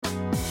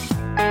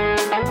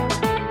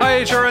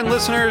HRN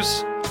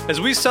listeners.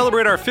 As we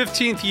celebrate our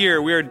 15th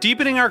year, we are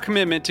deepening our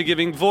commitment to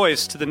giving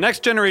voice to the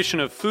next generation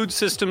of food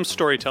systems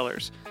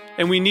storytellers,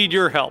 and we need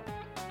your help.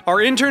 Our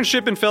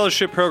internship and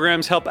fellowship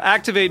programs help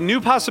activate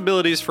new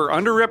possibilities for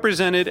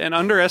underrepresented and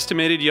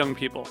underestimated young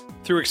people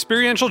through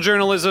experiential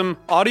journalism,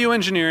 audio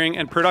engineering,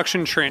 and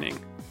production training.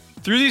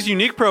 Through these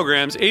unique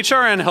programs,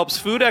 HRN helps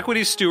food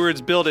equity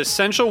stewards build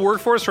essential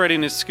workforce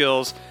readiness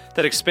skills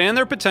that expand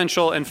their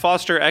potential and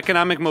foster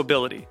economic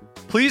mobility.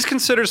 Please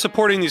consider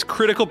supporting these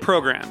critical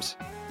programs.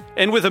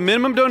 And with a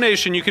minimum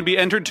donation, you can be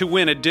entered to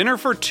win a dinner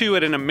for two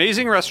at an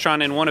amazing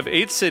restaurant in one of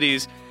 8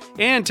 cities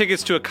and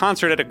tickets to a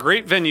concert at a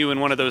great venue in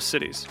one of those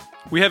cities.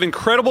 We have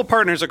incredible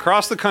partners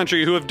across the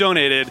country who have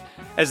donated,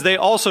 as they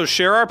also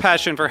share our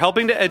passion for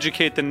helping to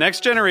educate the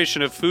next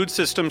generation of food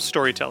systems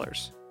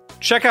storytellers.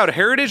 Check out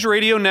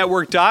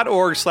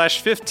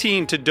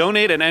heritageradionetwork.org/15 to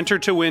donate and enter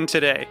to win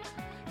today.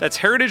 That's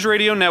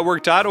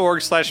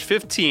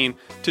heritageradionetwork.org/15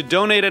 to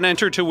donate and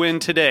enter to win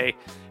today.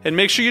 And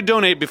make sure you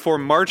donate before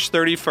March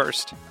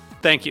 31st.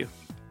 Thank you.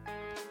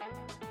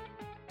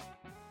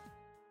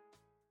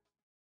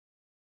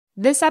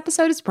 This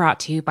episode is brought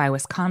to you by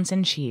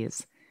Wisconsin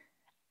Cheese.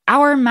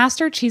 Our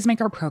Master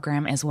Cheesemaker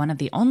program is one of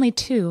the only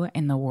 2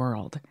 in the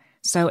world.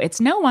 So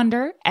it's no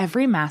wonder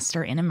every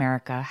master in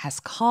America has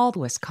called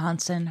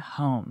Wisconsin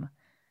home.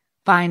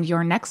 Find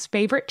your next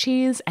favorite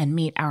cheese and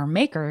meet our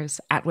makers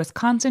at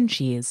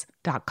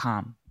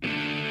wisconsincheese.com.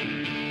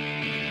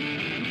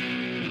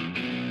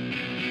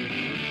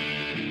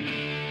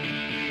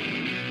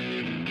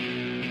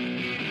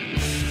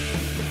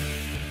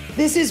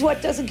 This is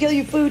What Doesn't Kill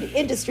You Food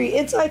Industry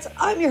Insights.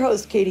 I'm your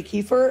host, Katie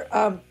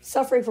Kiefer,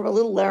 suffering from a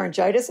little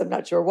laryngitis. I'm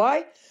not sure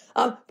why,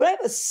 but I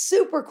have a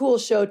super cool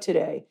show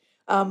today.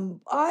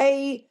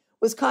 I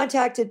was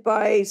contacted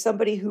by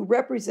somebody who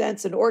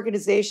represents an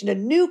organization, a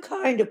new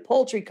kind of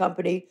poultry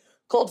company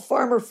called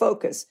Farmer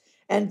Focus.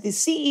 And the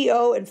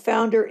CEO and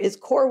founder is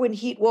Corwin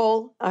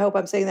Heatwole. I hope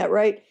I'm saying that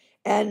right.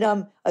 And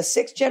a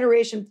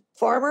 6th-generation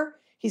farmer.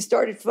 He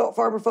started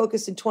Farmer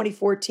Focus in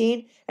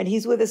 2014, and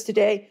he's with us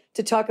today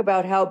to talk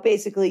about how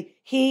basically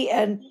he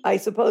and, I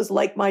suppose,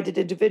 like-minded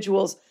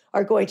individuals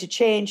are going to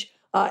change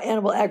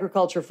animal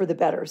agriculture for the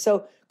better.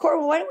 So,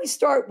 Corwin, why don't we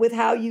start with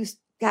how you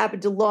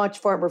happened to launch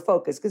Farmer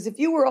Focus? Because if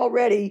you were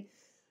already,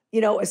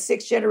 a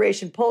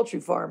 6th-generation poultry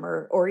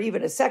farmer or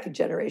even a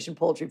 2nd-generation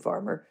poultry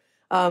farmer,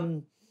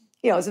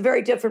 it's a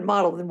very different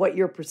model than what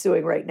you're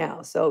pursuing right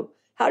now. So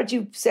how did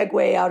you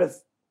segue out of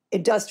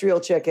industrial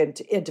chicken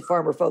into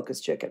Farmer Focus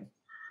chicken?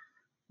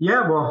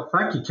 Yeah, well,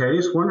 thank you, Katie.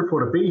 It's wonderful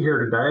to be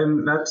here today.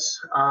 And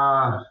that's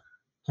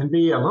can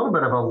be a little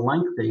bit of a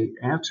lengthy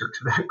answer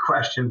to that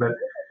question, but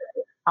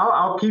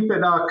I'll keep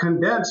it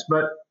condensed.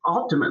 But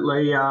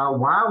ultimately,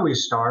 why we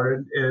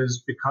started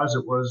is because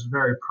it was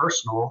very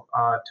personal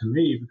to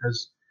me,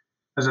 because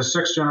as a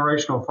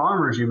 6th-generational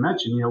farmer, as you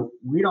mentioned,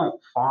 we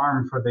don't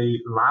farm for the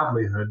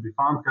livelihood. We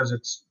farm because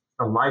it's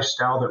the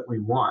lifestyle that we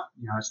want.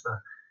 It's the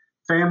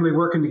family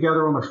working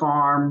together on the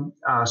farm,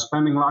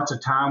 spending lots of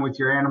time with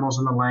your animals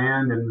in the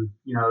land and,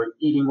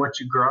 eating what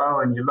you grow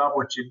and you love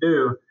what you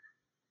do.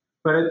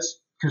 But it's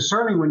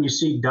concerning when you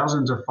see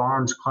dozens of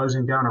farms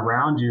closing down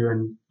around you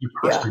and you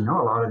personally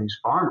know a lot of these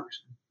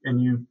farmers and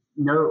you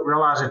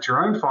realize that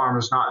your own farm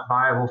is not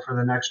viable for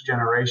the next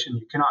generation.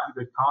 You cannot in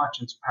good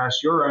conscience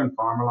pass your own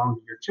farm along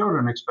to your children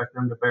and expect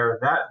them to bear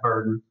that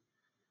burden.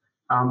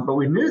 But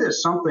we knew that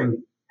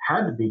something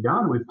had to be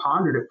done. We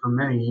pondered it for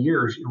many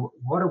years.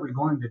 What are we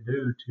going to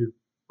do to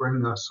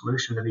bring a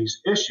solution to these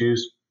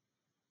issues?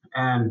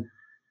 And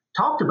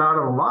talked about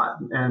it a lot.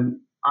 And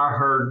I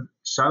heard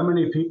so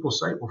many people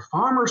say, well,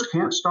 farmers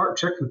can't start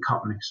chicken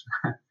companies.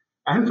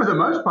 And for the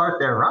most part,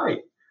 they're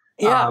right.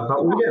 Yeah.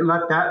 But we didn't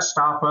let that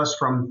stop us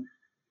from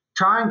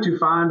trying to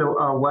find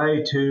a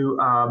way to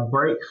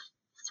break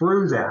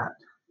through that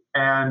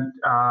and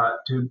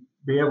to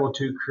be able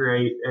to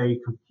create a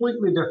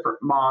completely different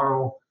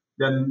model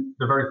than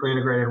the vertically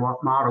integrated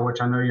model,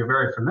 which I know you're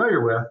very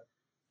familiar with.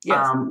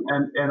 Yes.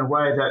 And in a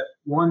way that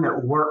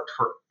worked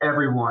for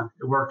everyone.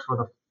 It works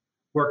for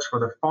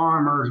the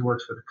farmers,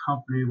 works for the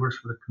company, works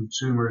for the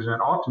consumers,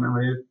 and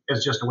ultimately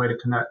it's just a way to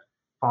connect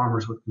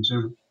farmers with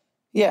consumers.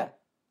 Yeah,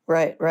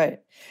 right.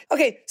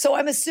 Okay, so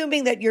I'm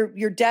assuming that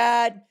your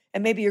dad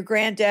and maybe your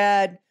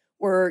granddad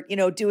were,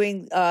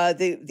 doing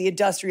the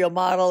industrial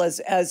model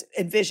as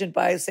envisioned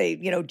by, say,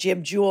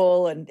 Jim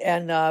Jewell and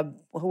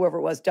whoever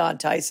it was, Don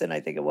Tyson, I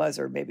think it was,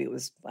 or maybe it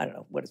was, I don't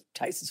know what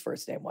Tyson's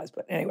first name was,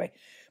 but anyway,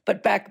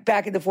 but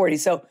back in the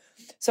 40s.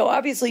 So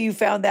obviously you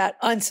found that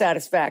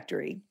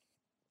unsatisfactory.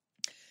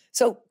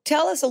 So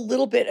tell us a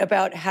little bit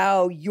about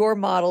how your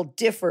model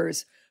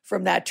differs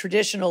from that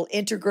traditional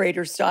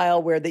integrator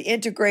style where the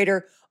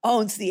integrator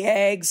owns the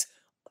eggs,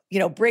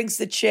 brings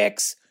the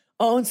chicks,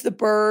 owns the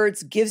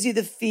birds, gives you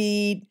the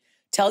feed,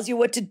 tells you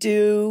what to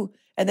do,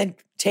 and then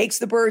takes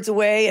the birds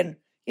away. And,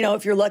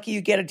 if you're lucky,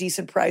 you get a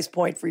decent price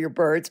point for your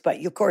birds, but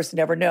you, of course,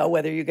 never know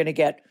whether you're going to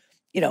get,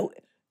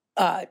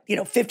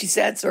 50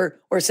 cents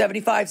or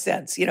 75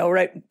 cents,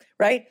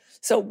 right?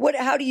 So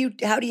how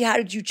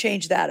did you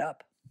change that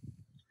up?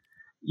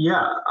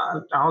 Yeah,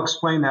 I'll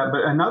explain that.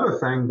 But another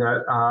thing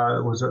that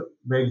was a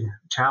big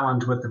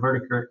challenge with the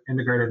vertically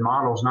integrated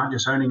model is not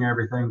just owning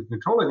everything,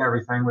 controlling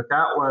everything, but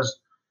that was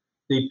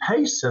the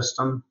pay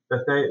system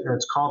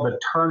that's called the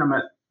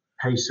tournament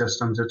pay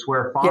systems. It's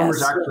where farmers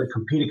Yes. actually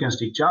compete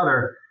against each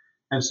other.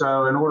 And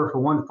so in order for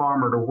one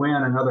farmer to win,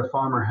 another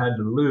farmer had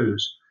to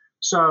lose.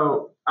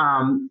 So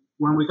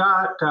when we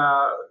got,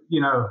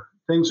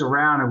 things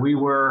around and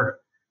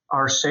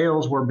our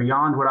sales were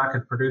beyond what I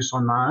could produce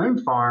on my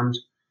own farms,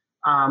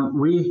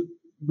 we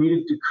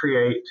needed to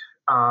create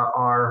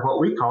our what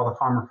we call the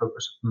farmer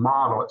focus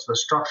model. It's the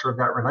structure of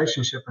that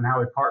relationship and how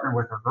we partner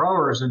with our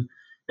growers. And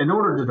in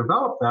order to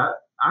develop that,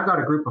 I got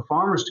a group of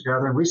farmers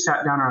together and we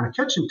sat down around a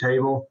kitchen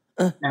table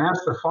and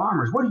asked the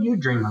farmers, "What do you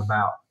dream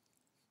about?"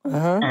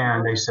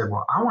 And they said,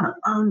 "Well, I want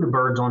to own the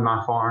birds on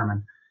my farm,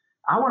 and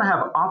I want to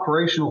have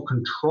operational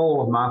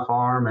control of my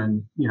farm,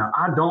 and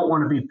I don't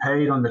want to be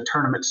paid on the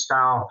tournament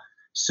style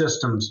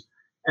systems."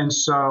 And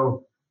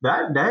so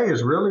that day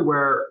is really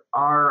where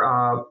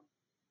our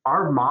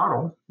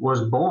model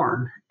was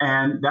born,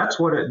 and that's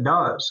what it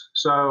does.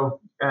 So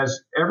as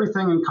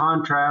everything in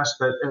contrast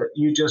that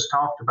you just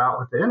talked about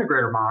with the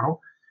integrator model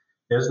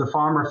is the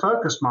farmer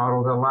focused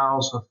model that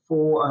allows a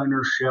full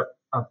ownership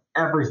of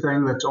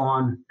everything that's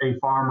on a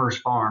farmer's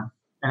farm.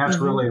 And that's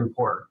really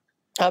important.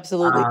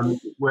 Absolutely.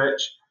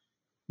 Which,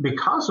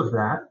 because of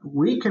that,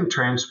 we can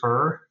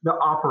transfer the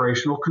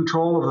operational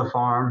control of the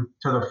farm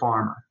to the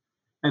farmer.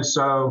 And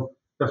so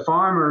the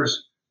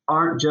farmers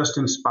aren't just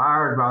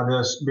inspired by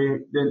this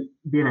being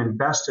an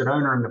invested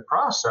owner in the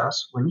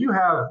process. When you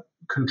have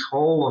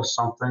control of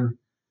something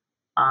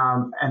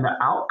and the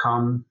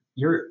outcome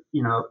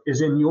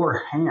is in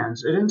your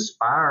hands, it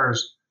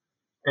inspires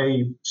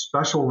a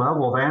special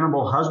level of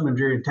animal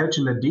husbandry,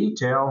 attention to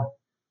detail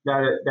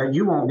that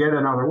you won't get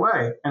another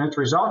way, and it's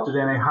resulted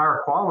in a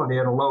higher quality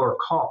at a lower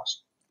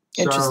cost.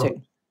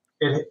 Interesting.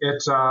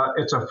 So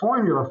it's a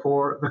formula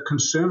for the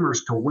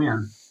consumers to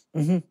win.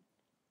 Mm-hmm.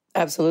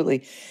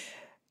 Absolutely.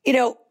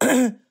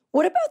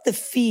 What about the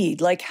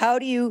feed? Like, how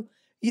do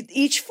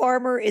each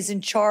farmer is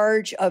in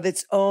charge of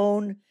his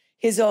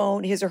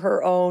or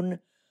her own,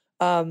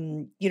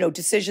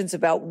 decisions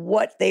about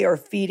what they are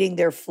feeding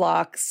their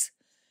flocks.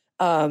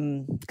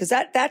 Because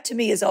that to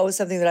me is always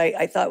something that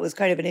I thought was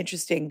kind of an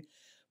interesting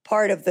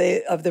part of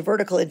the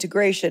vertical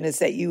integration, is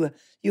that you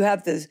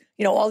have this,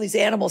 all these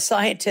animal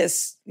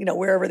scientists,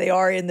 wherever they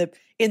are in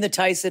the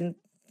Tyson,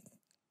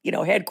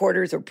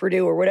 headquarters or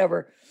Purdue or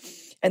whatever.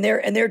 And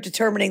they're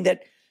determining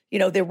that,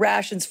 the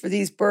rations for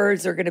these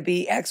birds are going to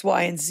be X,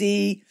 Y, and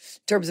Z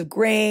in terms of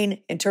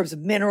grain, in terms of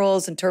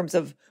minerals, in terms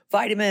of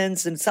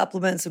vitamins and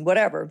supplements and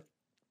whatever.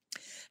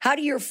 How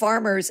do your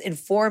farmers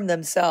inform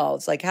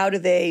themselves? Like, how do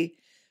they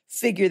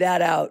figure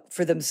that out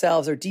for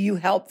themselves, or do you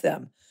help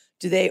them?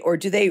 Do they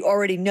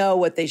already know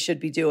what they should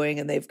be doing,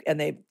 and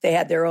they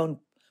had their own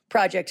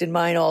project in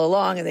mind all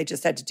along, and they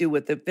just had to do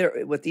what the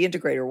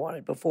integrator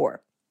wanted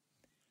before?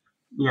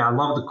 Yeah, I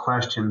love the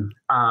question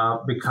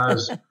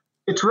because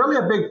it's really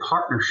a big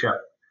partnership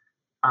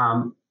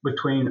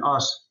between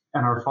us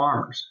and our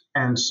farmers.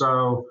 And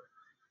so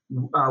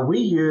we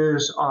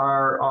use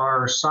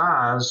our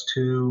size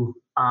to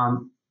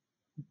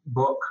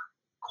book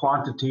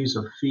quantities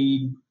of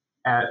feed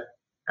at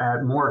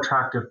more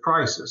attractive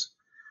prices.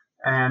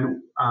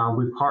 And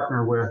we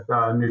partner with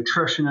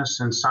nutritionists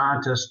and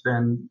scientists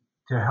then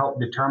to help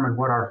determine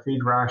what our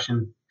feed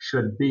ration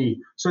should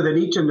be, so that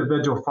each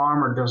individual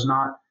farmer does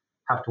not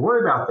have to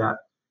worry about that.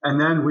 And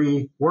then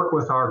we work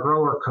with our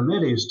grower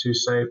committees to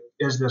say,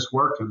 is this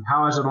working?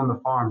 How is it on the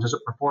farms? Is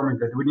it performing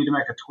good? Do we need to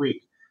make a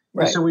tweak?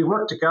 Right. And so we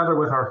work together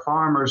with our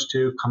farmers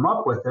to come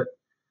up with it,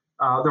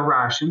 the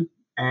ration,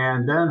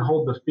 and then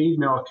hold the feed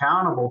mill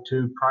accountable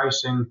to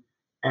pricing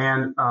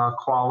and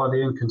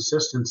quality and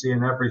consistency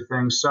and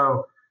everything.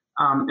 So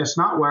it's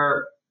not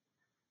where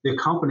the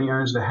company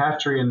owns the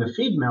hatchery and the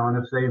feed mill, and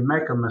if they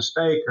make a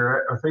mistake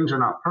or things are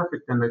not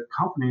perfect, then the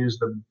company is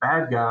the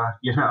bad guy,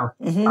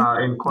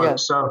 in quotes. Yeah.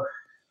 So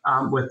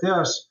with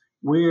this,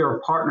 we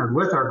are partnered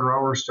with our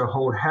growers to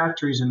hold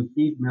hatcheries and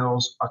feed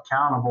mills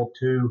accountable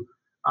to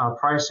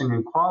pricing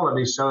and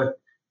quality. So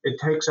it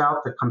takes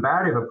out the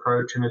combative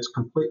approach, and it's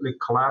completely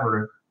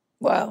collaborative.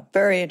 Wow,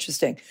 very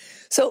interesting.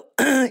 So,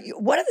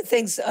 one of the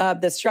things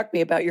that struck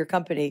me about your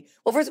company,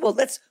 well, first of all,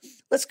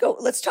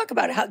 let's talk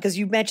about how, because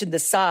you mentioned the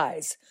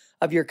size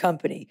of your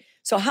company.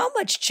 So, how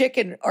much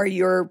chicken are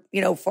your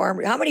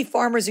farmer? How many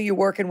farmers are you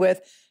working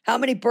with? How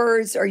many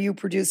birds are you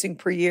producing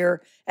per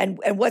year? And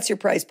what's your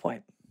price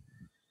point?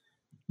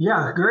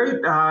 Yeah,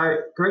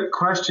 great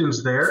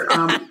questions there.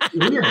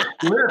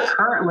 We're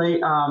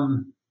currently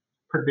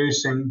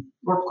producing.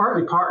 We're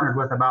currently partnered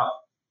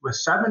with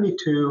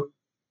 72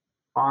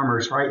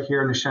 farmers right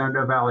here in the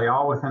Shenandoah Valley,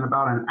 all within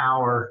about an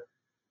hour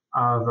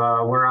of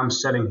where I'm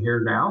sitting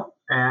here now.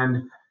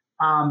 And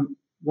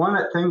one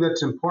thing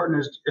that's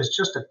important is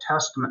just a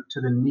testament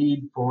to the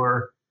need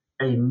for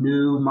a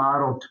new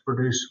model to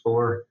produce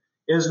for,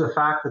 is the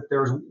fact that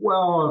there's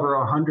well over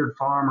 100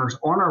 farmers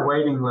on our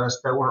waiting list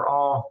that were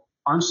all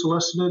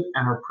unsolicited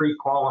and are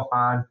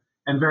pre-qualified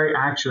and very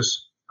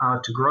anxious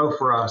to grow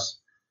for us,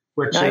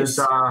 which Nice.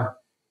 is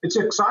it's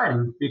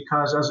exciting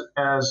because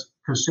as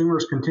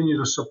consumers continue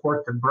to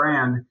support the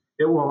brand,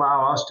 it will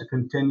allow us to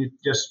continue to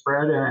just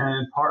spread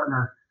and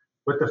partner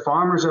with the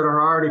farmers that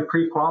are already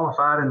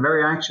pre-qualified and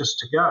very anxious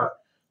to go.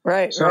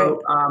 Right.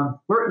 So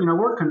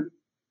we're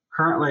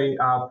currently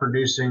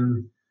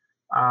producing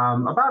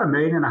about 1.5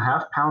 million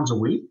pounds a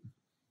week.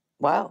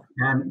 Wow.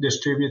 And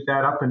distribute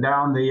that up and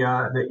down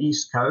the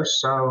East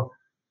Coast. So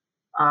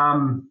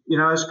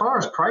as far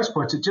as price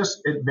points,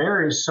 it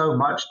varies so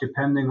much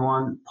depending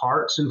on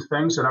parts and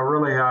things that I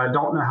really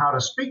don't know how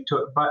to speak to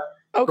it. But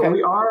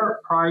we are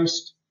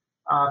priced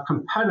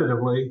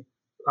competitively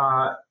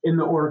in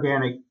the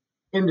organic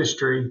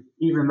industry,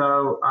 even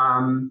though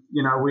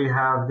we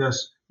have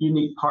this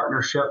unique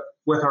partnership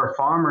with our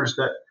farmers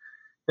that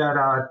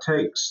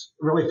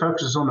really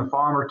focuses on the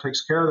farmer,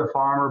 takes care of the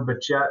farmer,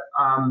 but yet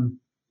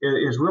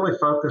is really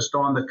focused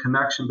on the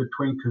connection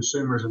between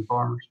consumers and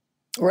farmers.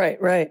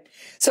 Right.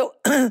 So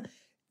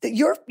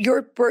your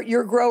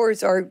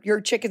growers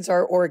your chickens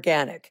are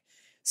organic.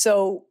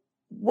 So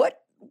what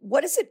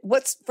is it?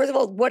 First of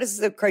all, what is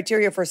the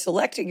criteria for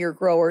selecting your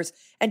growers?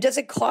 And does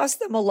it cost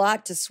them a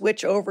lot to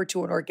switch over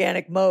to an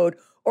organic mode,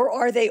 or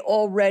are they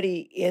already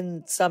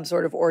in some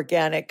sort of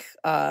organic,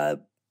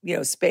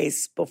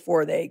 space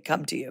before they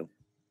come to you?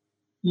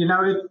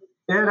 It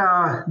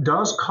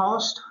does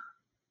cost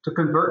to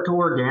convert to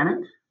organic.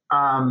 There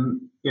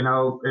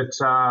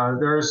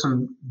are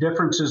some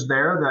differences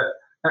there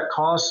that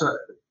cause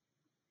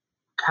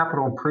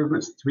capital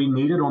improvements to be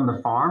needed on the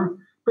farm.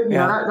 But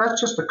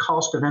that's just the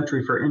cost of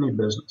entry for any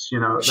business.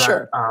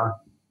 Sure.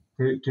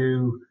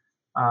 To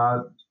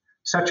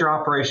set your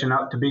operation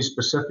up to be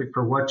specific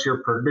for what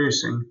you're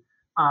producing.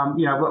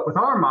 But with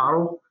our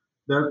model,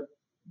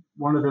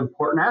 one of the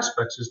important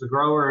aspects is the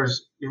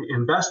grower's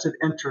invested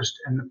interest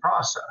in the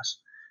process.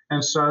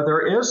 And so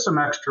there is some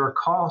extra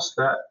cost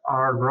that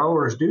our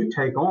growers do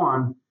take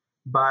on,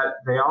 but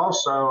they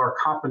also are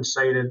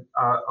compensated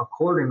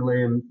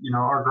accordingly. And,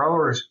 our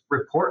growers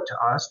report to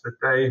us that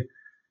they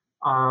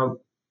are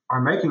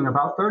making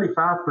about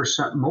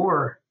 35%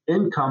 more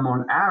income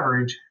on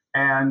average.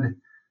 And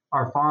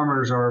our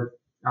farmers are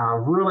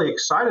really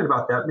excited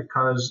about that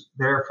because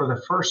they're, for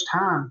the first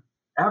time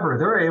ever,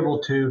 they're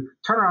able to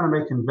turn around and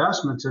make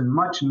investments in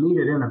much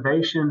needed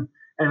innovation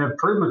and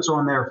improvements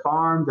on their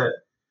farm that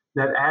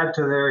add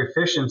to their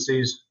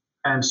efficiencies.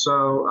 And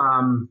so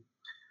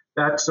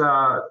that's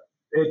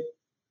it.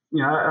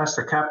 That's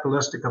the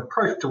capitalistic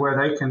approach to where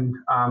they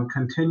can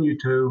continue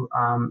to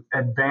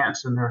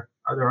advance in their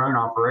own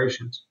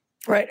operations.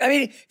 Right. I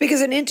mean,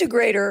 because an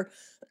integrator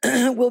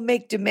will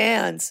make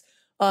demands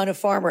on a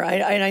farmer.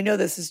 I know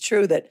this is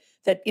true that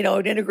an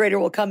integrator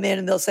will come in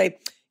and they'll say,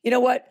 you know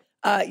what,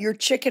 your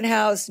chicken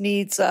house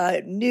needs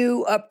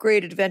new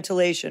upgraded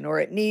ventilation, or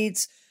it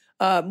needs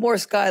more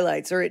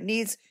skylights, or it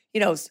needs, you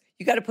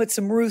got to put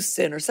some roofs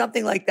in or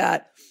something like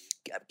that.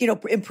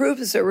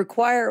 Improvements that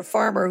require a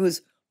farmer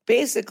who's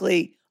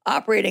basically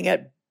operating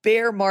at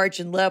bare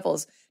margin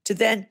levels to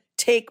then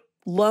take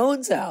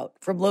loans out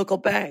from local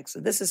banks.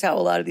 And this is how a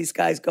lot of these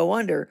guys go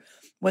under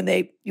when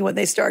they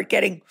start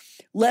getting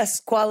less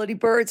quality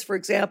birds, for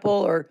example,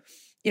 or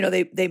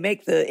they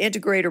make the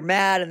integrator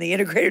mad and the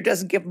integrator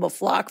doesn't give them a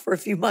flock for a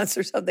few months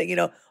or something.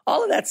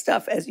 All of that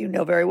stuff, as you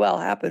know very well,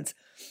 happens.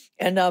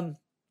 And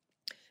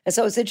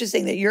so it's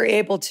interesting that you're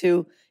able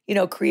to,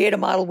 create a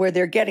model where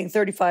they're getting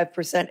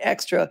 35%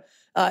 extra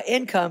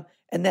income,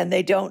 and then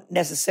they don't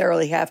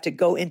necessarily have to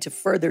go into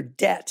further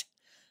debt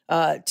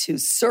to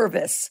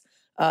service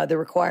the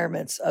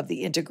requirements of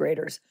the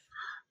integrators.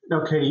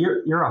 No, Katie,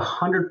 you're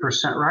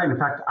 100% right. In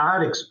fact,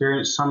 I'd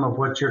experienced some of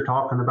what you're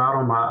talking about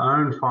on my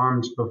own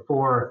farms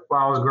before,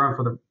 while I was growing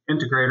for the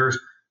integrators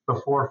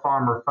before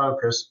Farmer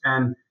Focus.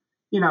 And,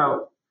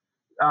 25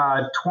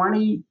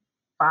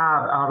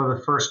 out of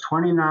the first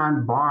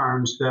 29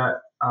 barns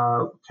that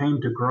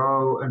came to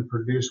grow and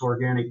produce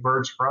organic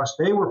birds for us,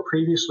 they were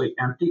previously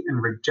empty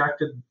and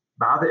rejected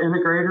by the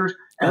integrators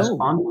as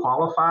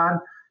unqualified.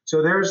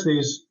 So there's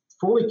these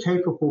fully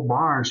capable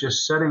barns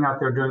just sitting out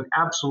there doing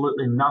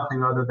absolutely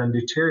nothing other than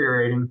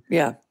deteriorating.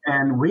 Yeah.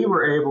 And we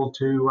were able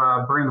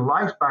to bring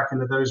life back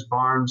into those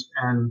barns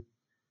and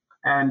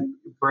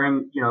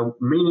bring,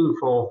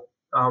 meaningful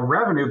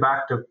revenue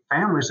back to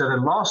families that had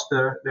lost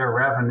their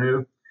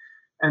revenue.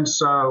 And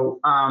so,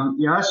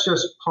 that's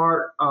just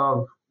part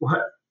of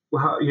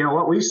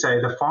what we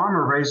say, the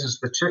farmer raises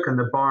the chicken,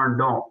 the barn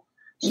don't.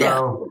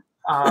 So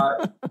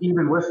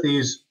even with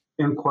these,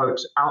 in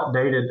quotes,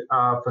 outdated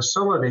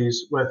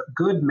facilities with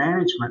good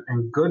management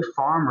and good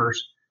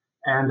farmers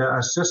and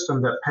a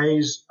system that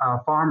pays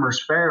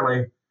farmers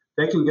fairly,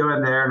 they can go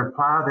in there and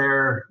apply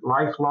their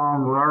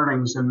lifelong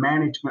learnings and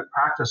management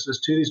practices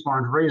to these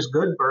barns, raise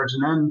good birds,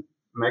 and then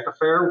make a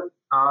fair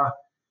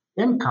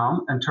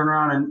income and turn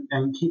around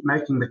and keep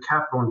making the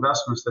capital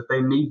investments that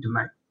they need to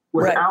make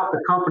without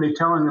the company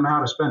telling them how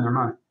to spend their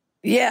money.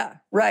 Yeah,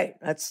 right.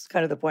 That's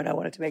kind of the point I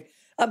wanted to make.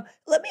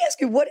 Let me ask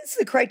you, what is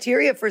the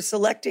criteria for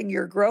selecting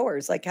your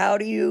growers? Like, how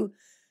do you,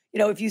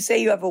 if you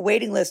say you have a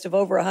waiting list of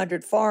over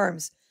 100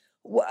 farms,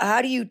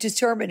 how do you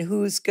determine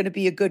who's going to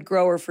be a good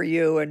grower for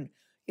you? And,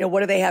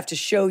 what do they have to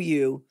show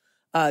you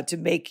to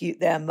make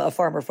them a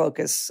farmer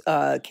focus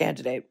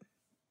candidate?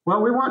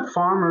 Well, we want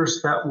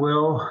farmers that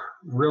will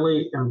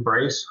really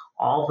embrace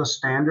all the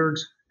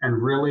standards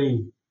and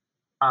really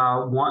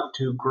want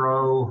to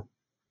grow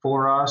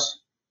for us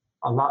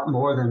a lot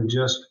more than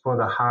just for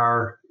the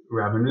higher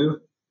revenue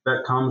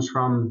that comes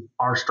from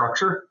our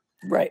structure.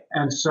 Right.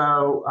 And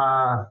so,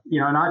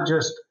 not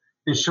just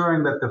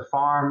ensuring that the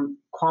farm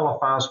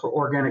qualifies for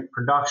organic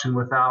production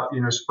without,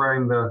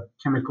 spraying the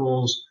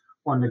chemicals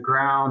on the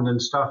ground and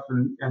stuff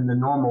and the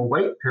normal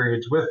wait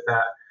periods with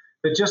that,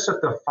 but just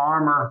that the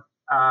farmer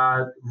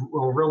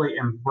will really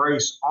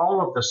embrace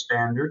all of the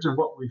standards. And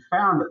what we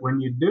found that when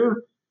you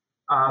do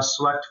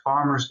select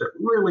farmers that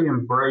really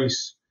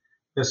embrace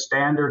the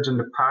standards and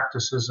the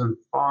practices and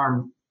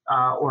farm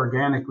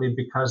organically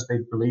because they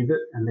believe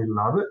it and they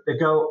love it, they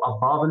go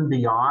above and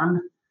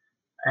beyond,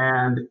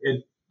 and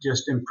it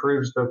just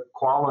improves the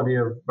quality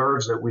of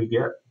birds that we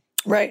get.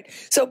 Right.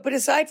 So, but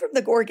aside from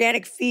the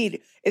organic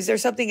feed, is there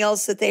something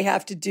else that they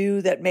have to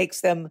do that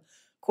makes them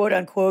quote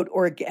unquote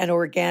an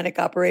organic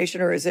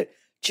operation, or is it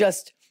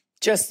just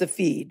the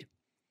feed,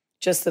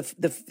 just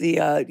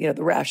the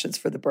rations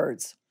for the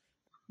birds?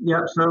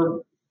 Yeah.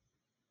 So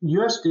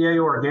USDA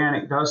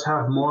organic does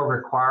have more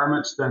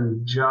requirements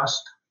than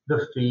just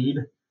the feed,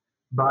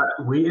 but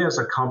we as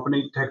a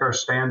company take our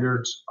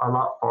standards a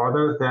lot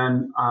farther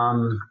than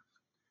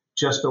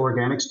just the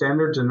organic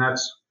standards, and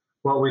that's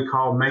what we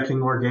call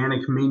making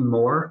organic mean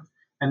more.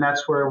 And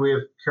that's where we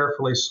have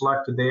carefully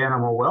selected the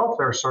animal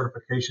welfare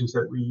certifications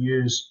that we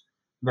use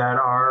that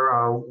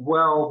are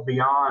well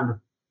beyond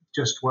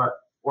just what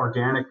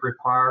organic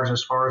requires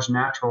as far as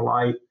natural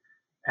light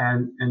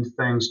and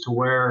things, to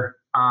where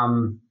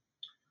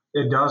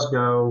it does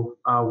go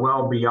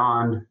well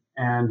beyond,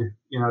 and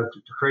to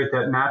create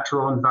that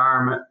natural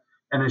environment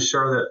and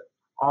ensure that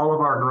all of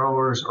our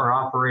growers are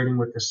operating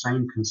with the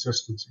same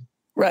consistency.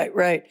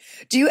 Right.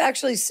 Do you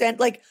actually send,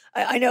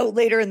 I know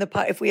later in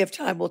if we have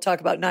time, we'll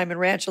talk about Nyman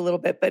Ranch a little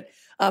bit, but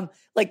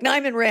like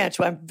Nyman Ranch,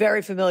 I'm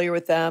very familiar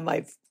with them.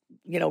 I've,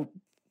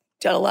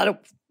 done a lot of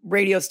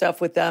radio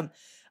stuff with them,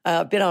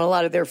 been on a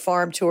lot of their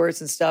farm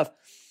tours and stuff.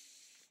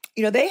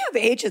 They have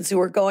agents who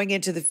are going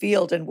into the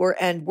field and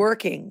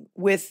working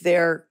with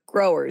their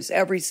growers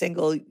every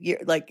single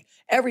year. Like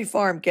every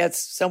farm gets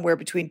somewhere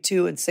between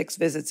 2 and 6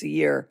 visits a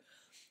year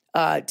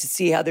to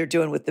see how they're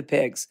doing with the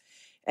pigs.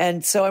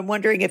 And so I'm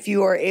wondering if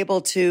you are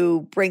able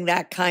to bring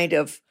that kind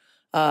of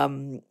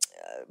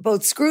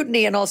both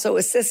scrutiny and also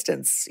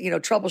assistance,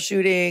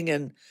 troubleshooting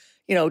and,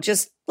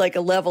 just like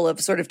a level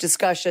of sort of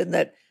discussion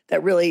that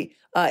really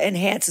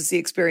enhances the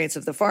experience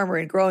of the farmer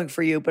in growing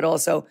for you, but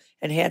also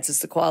enhances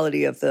the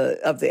quality of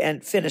the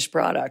end finished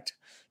product.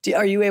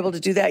 Are you able to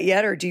do that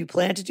yet, or do you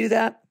plan to do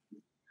that?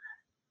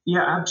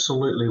 Yeah,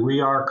 absolutely.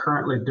 We are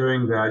currently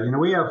doing that.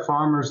 We have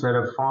farmers that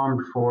have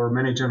farmed for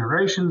many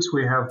generations.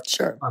 We have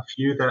a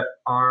few that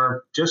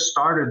are just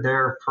started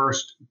their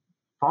first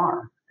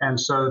farm. And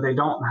so they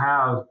don't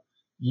have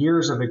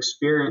years of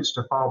experience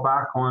to fall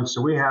back on.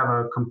 So we have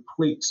a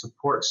complete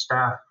support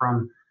staff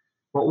from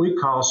what we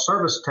call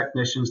service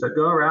technicians that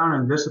go around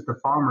and visit the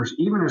farmers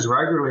even as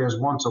regularly as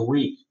once a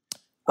week.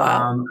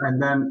 Wow. And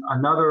then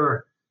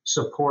another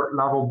support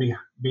level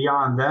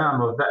beyond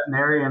them of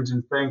veterinarians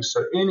and things.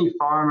 So any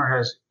farmer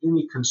has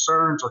any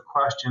concerns or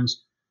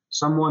questions,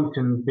 someone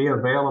can be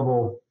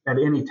available at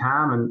any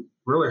time and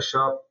really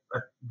show up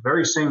at the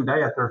very same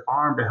day at their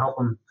farm to help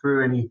them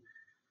through any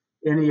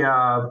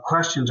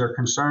questions or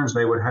concerns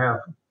they would have.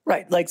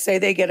 Right. Like say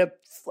they get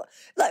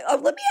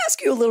let me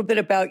ask you a little bit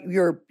about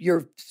your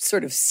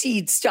sort of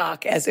seed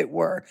stock, as it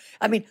were.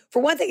 I mean, for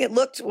one thing,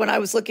 when I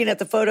was looking at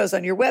the photos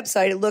on your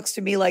website, it looks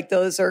to me like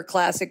those are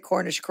classic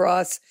Cornish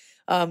cross,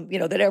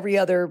 that every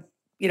other,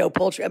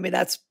 poultry. I mean,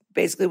 that's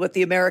basically what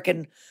the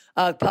American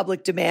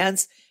public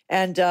demands.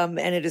 And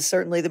it is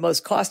certainly the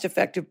most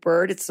cost-effective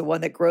bird. It's the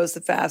one that grows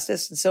the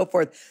fastest and so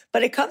forth.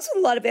 But it comes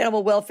with a lot of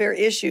animal welfare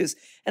issues.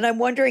 And I'm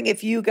wondering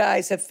if you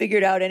guys have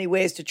figured out any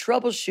ways to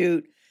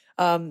troubleshoot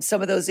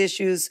some of those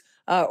issues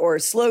or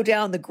slow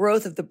down the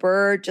growth of the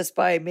bird just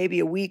by maybe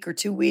a week or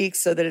 2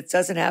 weeks so that it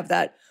doesn't have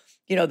that,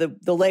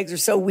 the legs are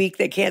so weak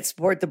they can't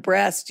support the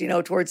breast,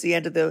 towards the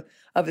end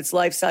of its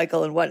life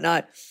cycle and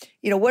whatnot.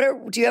 Do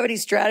you have any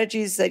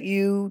strategies that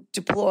you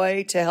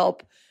deploy to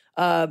help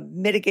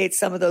mitigate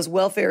some of those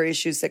welfare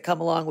issues that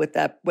come along with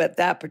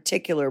that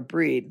particular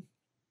breed?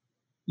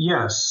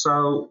 Yes.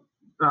 So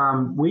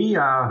we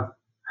have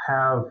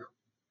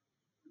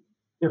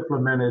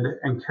implemented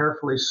and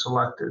carefully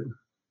selected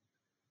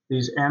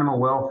these animal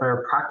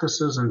welfare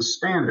practices and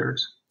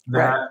standards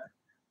that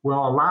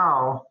will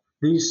allow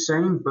these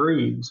same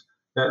breeds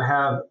that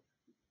have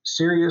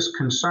serious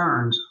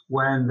concerns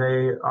when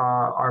they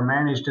are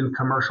managed in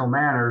commercial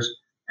manners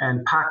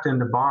and packed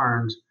into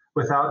barns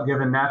without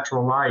giving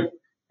natural light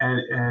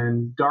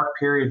and dark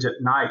periods at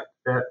night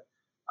that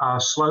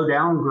slow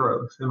down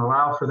growth and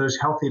allow for those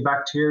healthy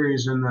bacteria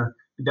in the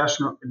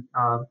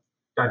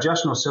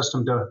digestional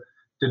system to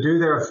to do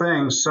their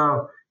thing.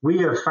 So we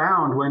have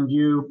found when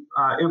you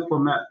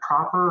implement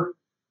proper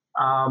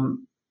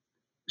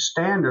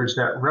standards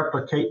that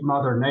replicate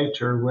Mother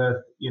Nature with,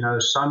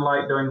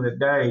 sunlight during the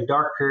day,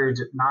 dark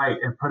periods at night,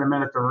 and put them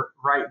in at the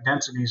right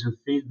densities and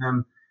feed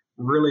them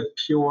really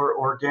pure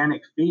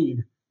organic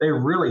feed, they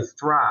really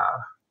thrive.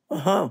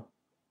 Uh-huh.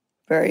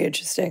 Very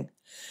interesting.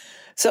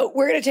 So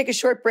we're going to take a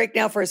short break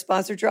now for a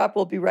sponsor drop.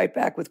 We'll be right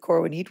back with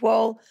Corwin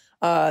Eatwell,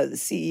 the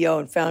CEO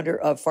and founder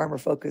of Farmer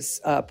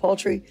Focus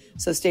Poultry.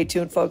 So stay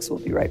tuned, folks. We'll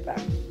be right back.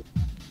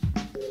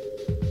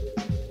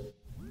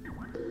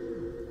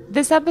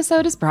 This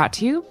episode is brought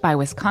to you by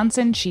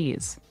Wisconsin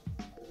Cheese.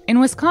 In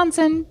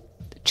Wisconsin,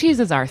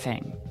 cheese is our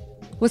thing.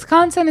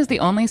 Wisconsin is the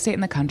only state in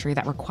the country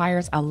that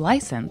requires a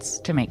license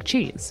to make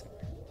cheese.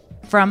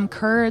 From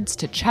curds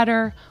to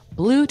cheddar,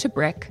 blue to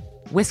brick,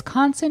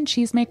 Wisconsin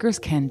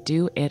cheesemakers can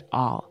do it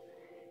all.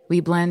 We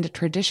blend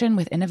tradition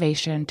with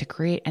innovation to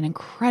create an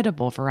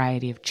incredible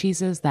variety of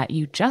cheeses that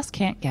you just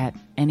can't get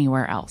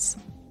anywhere else.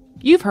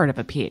 You've heard of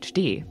a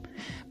PhD,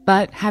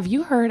 but have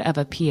you heard of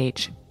a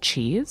PH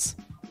cheese?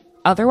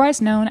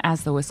 Otherwise known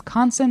as the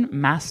Wisconsin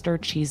Master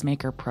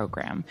Cheesemaker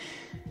Program.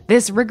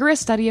 This rigorous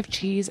study of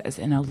cheese is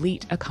an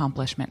elite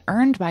accomplishment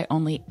earned by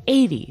only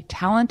 80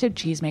 talented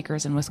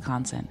cheesemakers in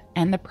Wisconsin,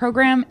 and the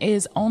program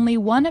is only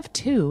one of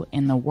 2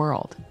 in the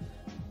world.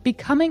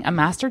 Becoming a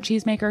master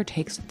cheesemaker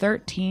takes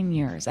 13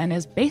 years and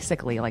is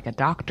basically like a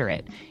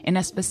doctorate in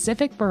a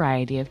specific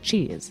variety of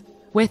cheese,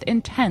 with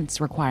intense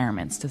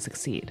requirements to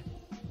succeed.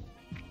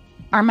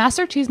 Our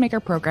Master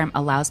Cheesemaker program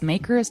allows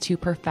makers to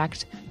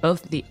perfect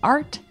both the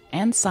art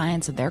and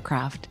science of their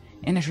craft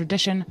in a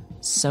tradition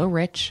so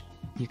rich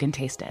you can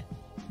taste it.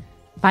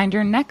 Find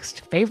your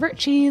next favorite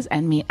cheese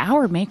and meet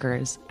our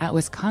makers at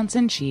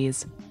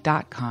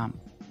wisconsincheese.com.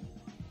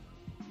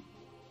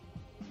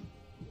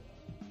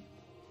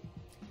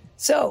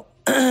 So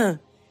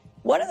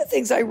one of the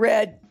things I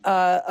read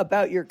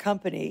about your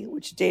company,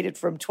 which dated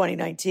from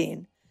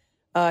 2019,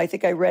 I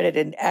think I read it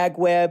in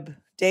AgWeb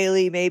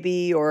Daily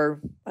maybe,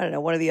 or I don't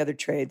know, one of the other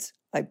trades.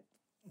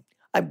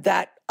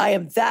 I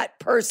am that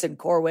person,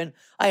 Corwin.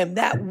 I am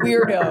that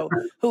weirdo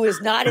who is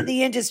not in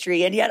the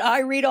industry, and yet I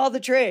read all the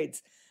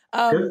trades.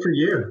 Good for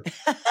you.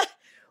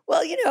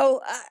 Well,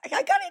 I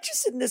got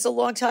interested in this a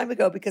long time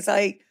ago because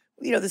I'm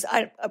going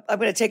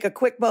to take a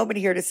quick moment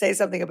here to say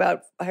something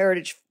about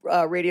Heritage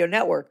Radio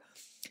Network.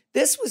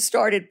 This was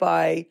started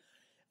by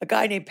a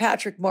guy named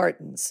Patrick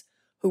Martins,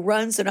 who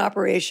runs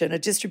a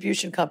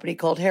distribution company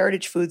called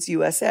Heritage Foods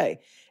USA.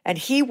 And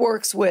he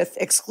works with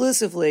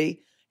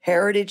exclusively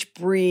heritage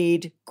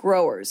breed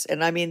growers.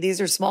 And I mean,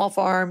 these are small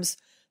farms.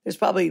 There's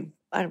probably,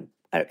 I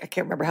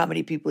can't remember how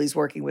many people he's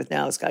working with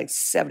now. It's got like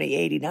 70,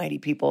 80, 90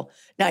 people,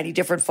 90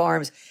 different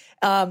farms.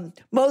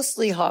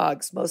 Mostly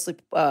hogs, mostly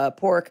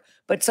pork,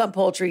 but some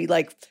poultry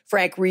like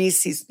Frank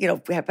Reese.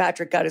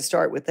 Patrick got his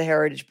start with the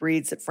heritage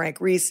breeds that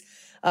Frank Reese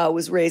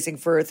was raising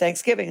for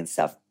Thanksgiving and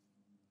stuff.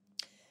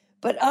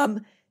 But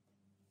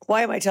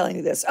why am I telling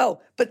you this?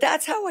 Oh, but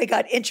that's how I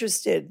got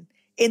interested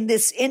in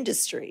this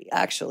industry,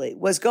 actually,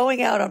 was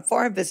going out on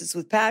farm visits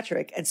with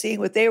Patrick and seeing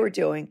what they were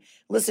doing,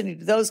 listening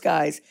to those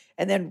guys,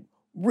 and then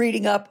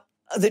reading up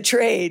the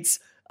trades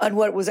on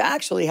what was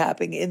actually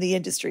happening in the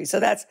industry. So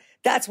that's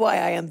why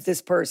I am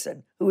this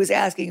person who is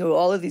asking you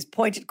all of these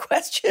pointed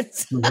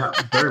questions. Yeah,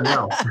 very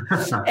well.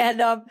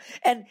 and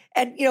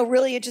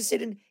really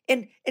interested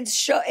in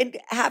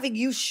having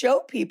you show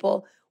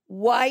people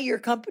why your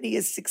company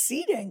is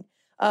succeeding.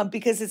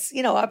 Because it's,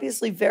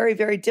 obviously very,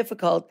 very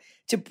difficult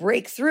to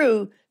break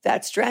through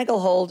that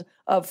stranglehold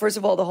of, first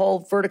of all, the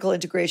whole vertical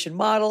integration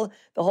model,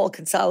 the whole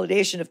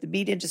consolidation of the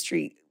meat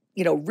industry,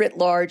 writ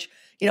large,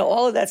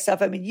 all of that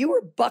stuff. I mean, you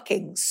were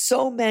bucking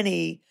so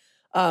many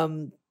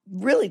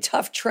really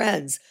tough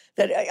trends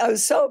that I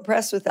was so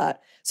impressed with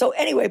that. So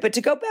anyway, but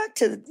to go back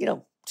to,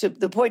 to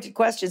the pointed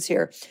questions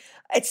here,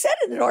 it said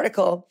in an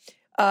article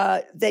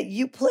that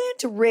you plan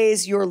to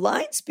raise your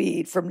line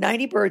speed from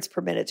 90 birds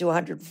per minute to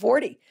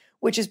 140,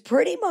 which is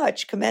pretty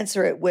much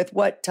commensurate with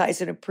what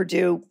Tyson and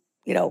Purdue,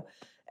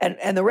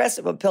 and the rest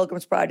of them,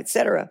 Pilgrim's Pride, et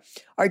cetera,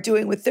 are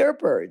doing with their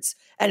birds.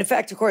 And in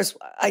fact, of course,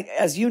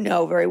 as you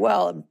know very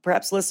well, and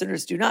perhaps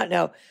listeners do not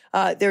know,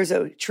 there's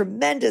a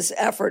tremendous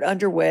effort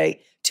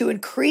underway to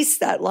increase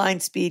that line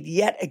speed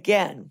yet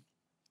again.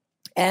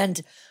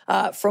 And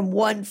from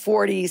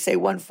 140, say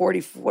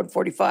 140,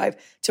 145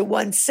 to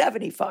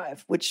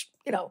 175, which,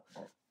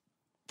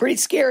 pretty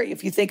scary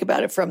if you think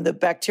about it from the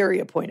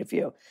bacteria point of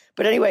view.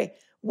 But anyway,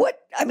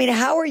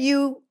 how are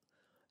you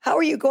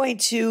going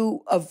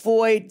to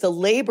avoid the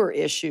labor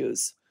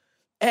issues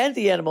and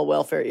the animal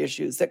welfare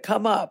issues that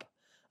come up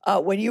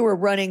when you were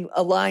running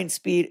a line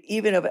speed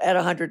even at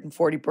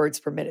 140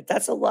 birds per minute?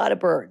 That's a lot of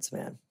birds,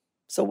 man.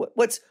 So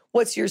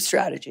what's your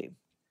strategy?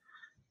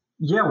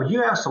 Yeah, well,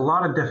 you asked a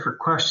lot of different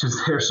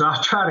questions there, so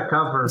I'll try to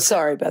cover.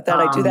 Sorry about that.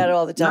 I do that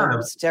all the time.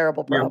 It's a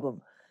terrible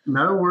problem.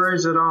 No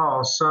worries at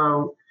all.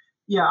 So,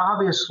 yeah,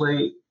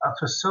 obviously a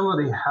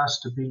facility has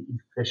to be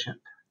efficient.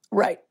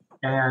 Right.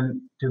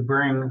 And to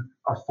bring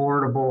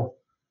affordable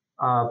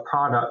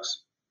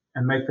products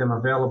and make them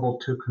available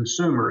to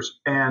consumers.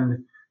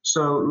 And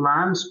so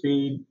line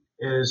speed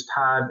is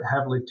tied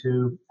heavily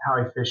to how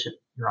efficient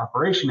your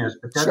operation is.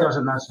 But that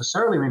doesn't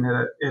necessarily mean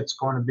that it's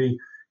going to be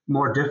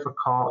more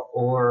difficult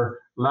or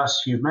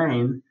less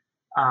humane,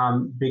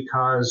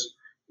 because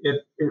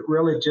it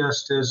really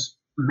just is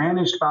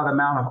managed by the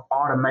amount of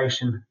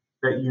automation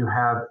that you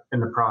have in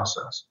the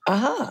process.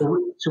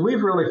 So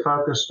we've really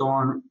focused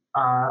on,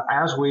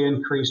 as we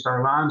increased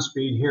our line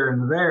speed here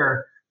and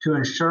there, to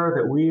ensure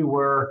that we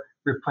were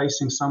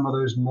replacing some of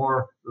those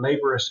more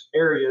laborious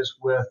areas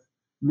with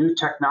new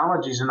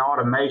technologies and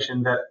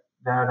automation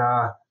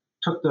that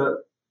took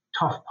the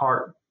tough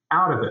part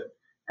out of it.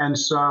 And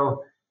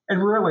so,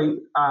 and really,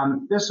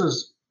 this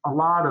is a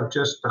lot of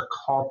just the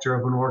culture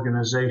of an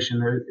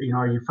organization.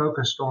 Are you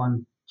focused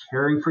on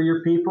caring for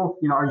your people?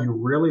 Are you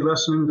really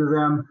listening to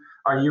them?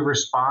 Are you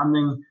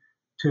responding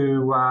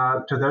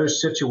to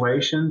those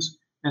situations?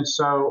 And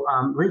so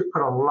we've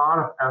put a lot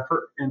of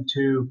effort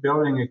into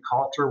building a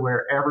culture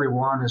where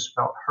everyone is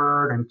felt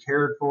heard and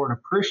cared for and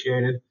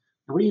appreciated.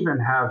 And we even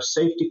have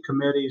safety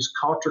committees,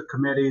 culture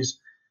committees,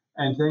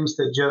 and things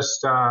that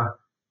just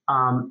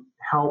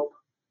help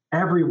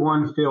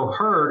everyone feel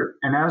heard.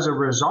 And as a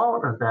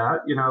result of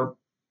that,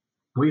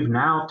 we've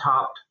now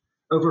topped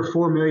over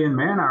 4 million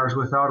man hours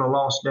without a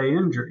lost day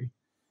injury.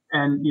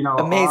 And,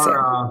 Amazing.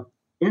 Our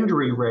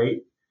injury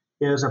rate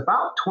is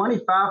about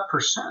 25%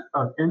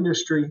 of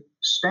industry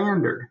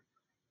standard.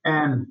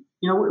 And,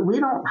 we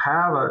don't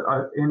have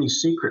any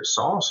secret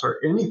sauce or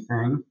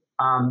anything,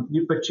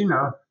 but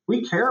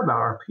we care about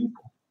our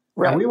people.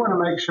 Right. And we want to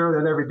make sure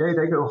that every day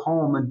they go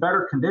home in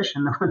better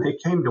condition than when they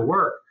came to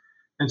work.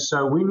 And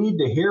so we need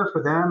to hear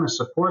for them and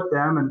support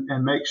them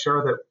and make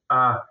sure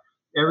that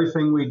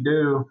everything we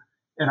do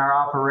in our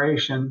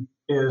operation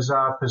is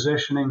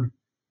positioning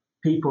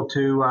people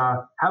to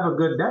have a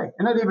good day.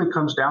 And it even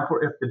comes down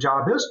for, if the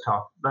job is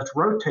tough, let's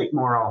rotate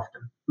more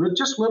often.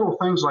 Just little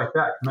things like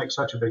that can make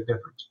such a big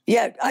difference.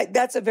 Yeah,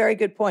 that's a very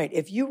good point.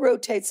 If you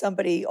rotate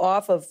somebody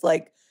off of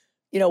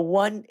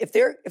if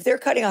they're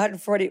cutting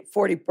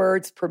 140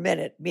 birds per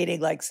minute,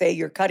 meaning say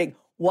you're cutting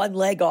one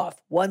leg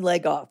off,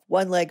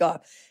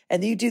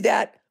 and you do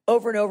that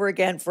over and over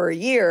again for a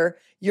year,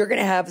 you're going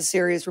to have a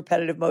serious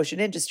repetitive motion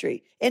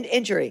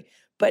injury.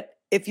 But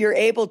if you're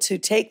able to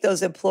take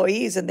those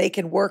employees and they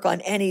can work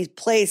on any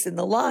place in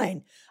the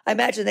line, I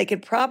imagine they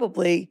could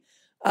probably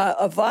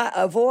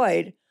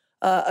avoid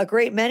a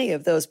great many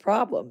of those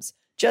problems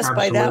just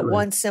Absolutely. by that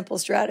one simple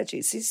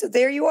strategy. See, so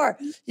there you are.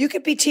 You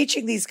could be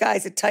teaching these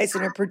guys at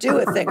Tyson or Purdue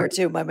a thing or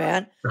two, my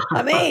man.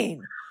 I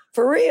mean,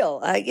 for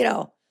real.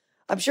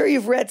 I'm sure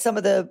you've read some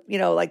of the,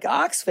 like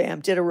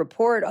Oxfam did a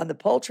report on the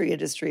poultry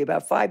industry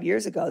about 5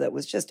 years ago that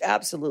was just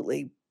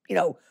absolutely,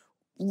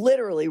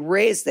 literally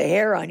raised the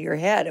hair on your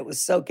head. It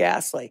was so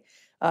ghastly.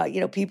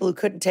 People who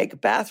couldn't take a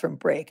bathroom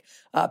break,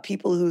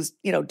 people who's,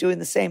 doing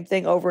the same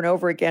thing over and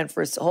over again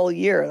for a whole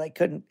year, like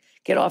couldn't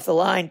get off the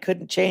line,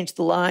 couldn't change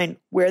the line,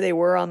 where they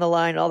were on the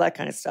line, all that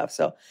kind of stuff.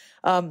 So,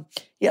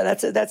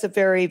 that's a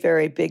very,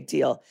 very big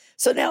deal.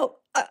 So now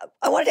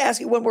I wanted to ask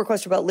you one more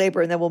question about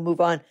labor and then we'll move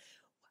on.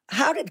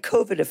 How did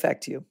COVID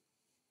affect you?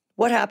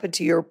 What happened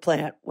to your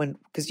plant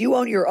because you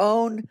own your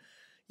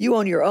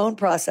own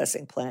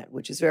processing plant,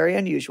 which is very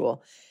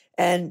unusual.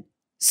 And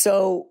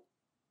so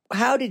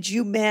how did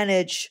you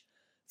manage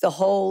the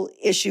whole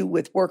issue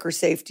with worker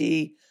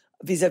safety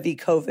vis-a-vis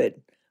COVID?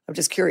 I'm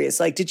just curious,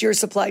 did your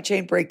supply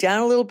chain break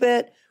down a little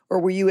bit, or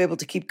were you able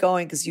to keep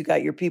going because you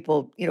got your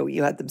people,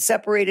 you had them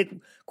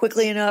separated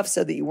quickly enough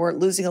so that you weren't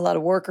losing a lot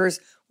of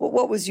workers?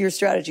 What was your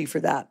strategy for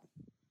that?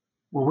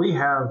 Well, we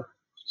have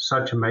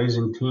such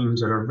amazing teams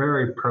that are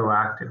very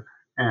proactive,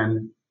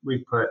 and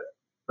we put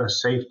the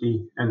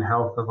safety and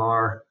health of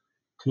our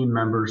team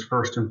members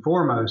first and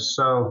foremost.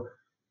 So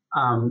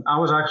I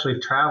was actually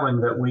traveling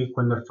that week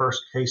when the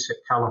first case hit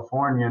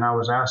California, and I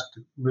was asked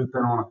to loop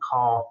in on a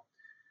call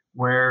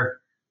where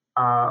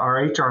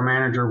our HR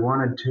manager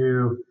wanted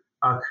to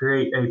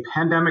create a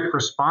pandemic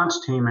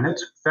response team, and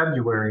it's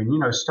February,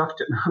 and stuff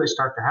didn't really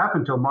start to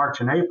happen until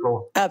March and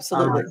April.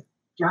 Absolutely.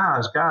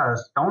 Guys,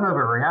 don't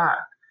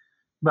overreact.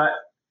 But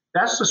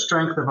that's the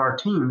strength of our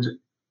teams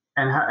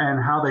and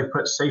how they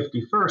put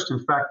safety first. In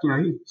fact,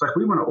 it's like,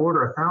 we want to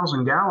order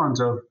 1,000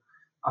 gallons of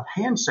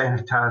hand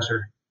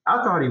sanitizer.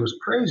 I thought he was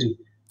crazy.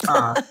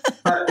 But,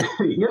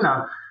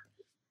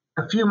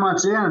 a few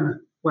months in,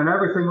 when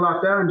everything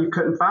locked down and you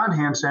couldn't find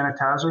hand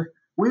sanitizer,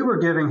 we were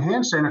giving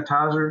hand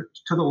sanitizer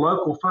to the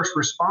local first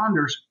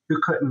responders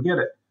who couldn't get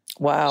it.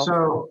 Wow.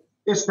 So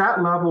it's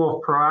that level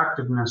of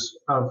proactiveness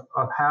of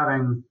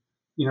having,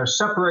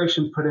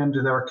 separation put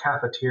into their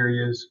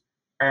cafeterias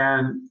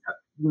and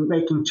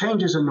making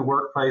changes in the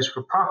workplace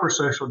for proper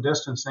social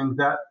distancing.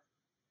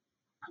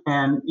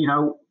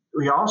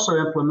 We also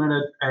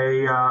implemented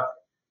a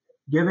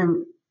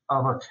giving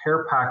of a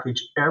care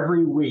package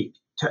every week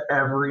to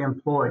every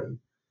employee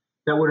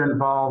that would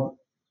involve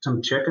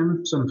some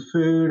chicken, some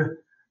food,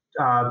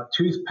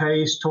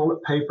 toothpaste,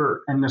 toilet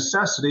paper, and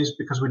necessities,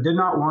 because we did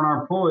not want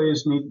our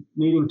employees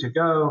needing to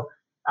go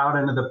out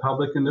into the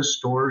public, into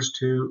stores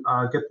to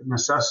get the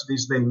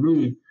necessities they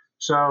need.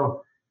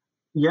 So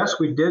yes,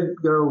 we did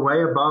go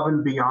way above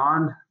and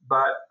beyond,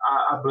 but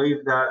I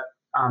believe that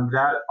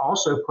that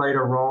also played a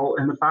role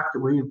in the fact that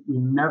we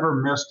never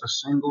missed a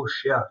single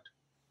shift.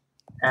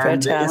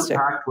 And Fantastic. the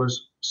impact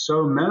was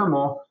so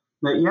minimal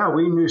that, yeah,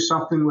 we knew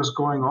something was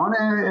going on,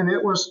 and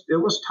it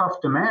was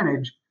tough to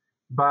manage,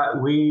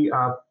 but we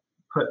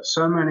put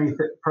so many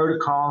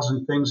protocols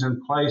and things in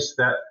place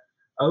that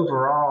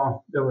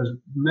overall there was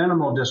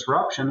minimal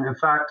disruption. In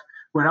fact,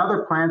 when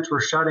other plants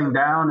were shutting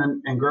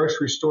down and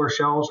grocery store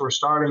shelves were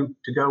starting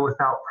to go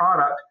without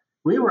product,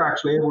 we were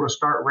actually able to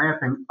start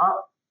ramping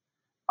up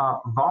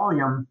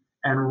volume,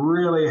 and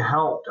really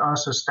helped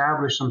us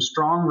establish some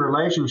strong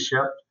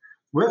relationships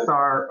with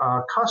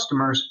our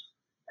customers.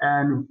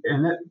 And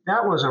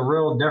that was a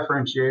real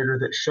differentiator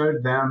that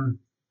showed them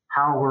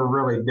how we're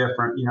really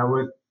different.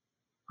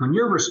 When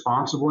you're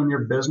responsible in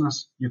your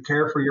business, you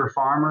care for your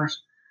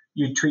farmers,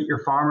 you treat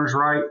your farmers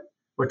right,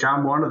 which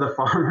I'm one of the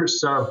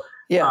farmers. So,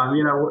 Yeah.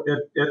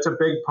 It's a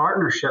big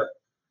partnership.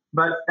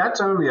 But that's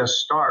only a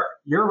start.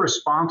 You're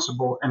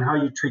responsible in how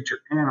you treat your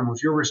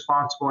animals. You're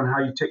responsible in how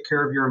you take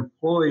care of your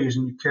employees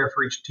and you care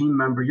for each team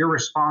member. You're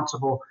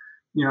responsible,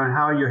 in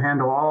how you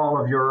handle all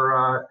of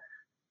your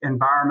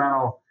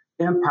environmental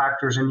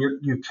impactors, and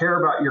you care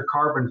about your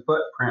carbon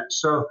footprint.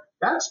 So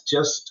that's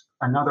just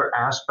another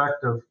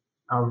aspect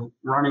of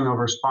running a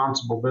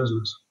responsible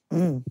business.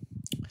 Mm.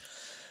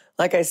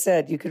 Like I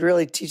said, you could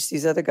really teach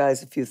these other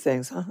guys a few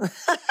things, huh?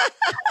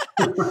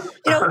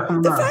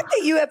 The fact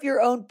that you have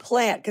your own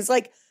plant, because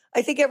I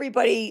think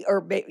everybody,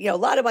 or a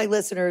lot of my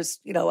listeners,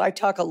 I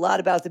talk a lot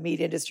about the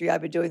meat industry.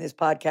 I've been doing this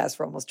podcast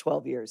for almost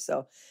 12 years.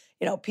 So,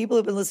 people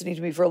who've been listening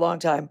to me for a long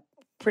time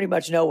pretty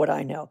much know what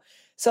I know.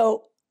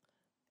 So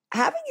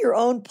having your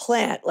own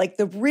plant,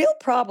 the real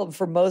problem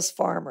for most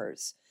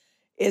farmers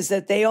is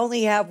that they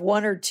only have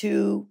one or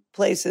two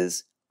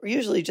places, or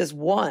usually just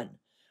one,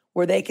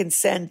 where they can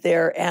send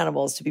their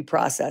animals to be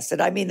processed.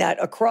 And I mean that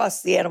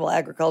across the animal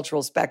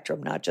agricultural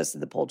spectrum, not just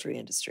in the poultry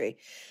industry.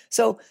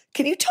 So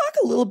can you talk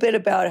a little bit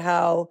about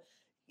how,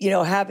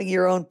 having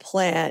your own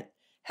plant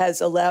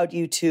has allowed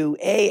you to,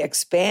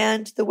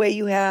 expand the way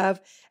you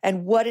have,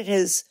 and what it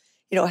has,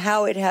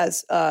 how it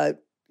has,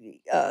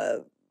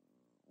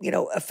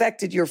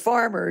 affected your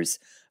farmers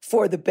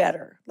for the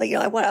better?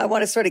 I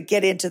want to sort of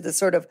get into the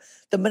sort of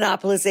the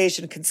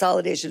monopolization,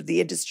 consolidation of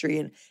the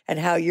industry, and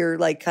how you're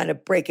kind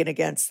of breaking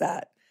against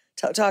that.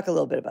 Talk a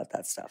little bit about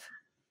that stuff.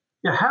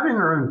 Yeah, having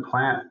our own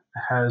plant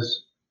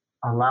has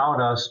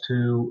allowed us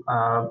to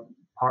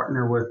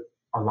partner with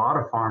a lot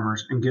of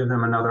farmers and give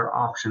them another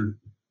option.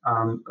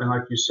 And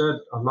like you said,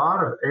 a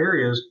lot of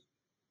areas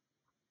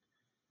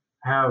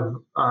have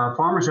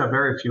farmers have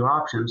very few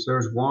options.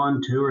 There's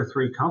one, two, or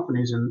three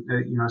companies, and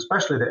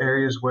especially the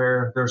areas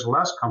where there's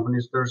less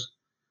companies,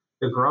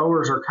 the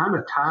growers are kind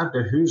of tied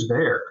to who's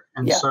there,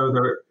 and so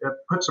it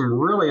puts them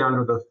really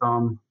under the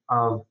thumb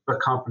of the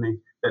company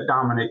that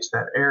dominates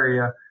that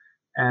area,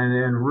 and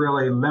then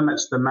really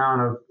limits the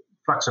amount of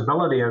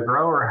flexibility a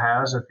grower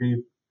has if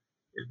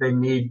they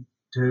need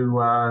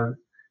to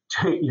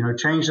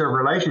change their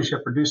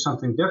relationship or do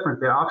something different.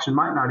 The option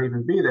might not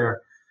even be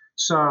there.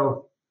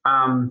 So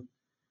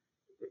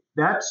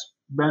that's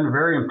been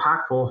very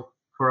impactful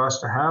for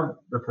us to have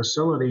the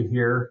facility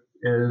here.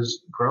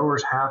 Is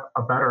growers have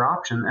a better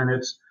option, and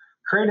it's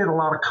created a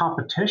lot of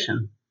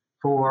competition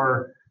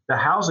for the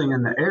housing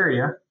in the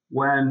area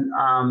when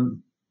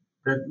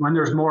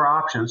there's more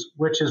options,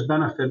 which has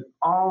benefited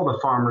all the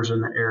farmers in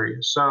the area.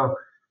 So,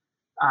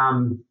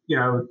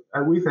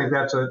 we think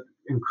that's an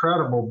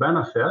incredible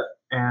benefit,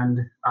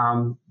 and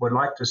would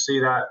like to see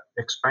that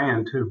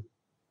expand too.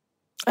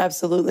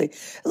 Absolutely.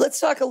 Let's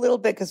talk a little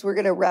bit, because we're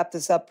going to wrap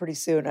this up pretty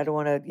soon. I don't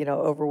want to,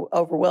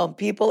 overwhelm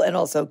people and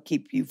also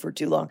keep you for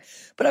too long.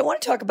 But I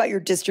want to talk about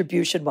your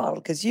distribution model,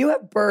 because you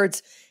have birds,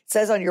 it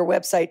says on your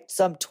website,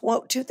 some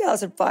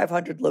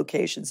 2,500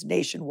 locations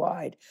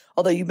nationwide,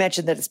 although you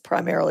mentioned that it's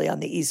primarily on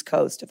the East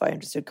Coast, if I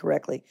understood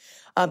correctly.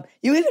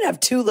 You even have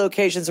 2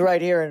 locations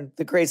right here in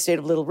the great state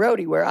of Little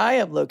Rhodey, where I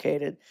am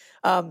located.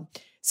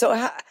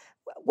 So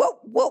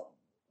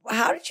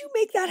how did you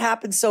make that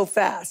happen so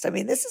fast? I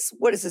mean,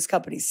 what is this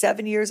company,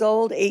 7 years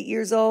old, 8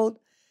 years old?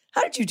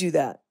 How did you do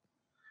that?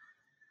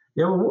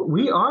 Yeah, well,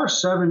 we are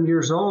 7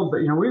 years old, but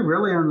we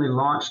really only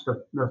launched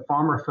the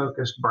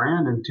farmer-focused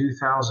brand in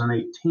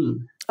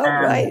 2018. Oh,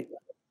 and right.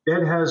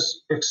 It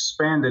has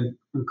expanded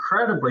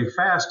incredibly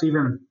fast.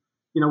 Even,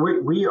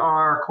 we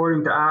are,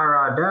 according to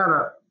our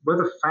data, we're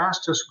the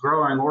fastest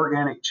growing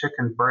organic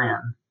chicken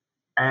brand.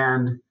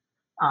 And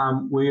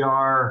we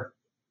are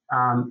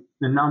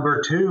the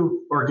number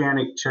 2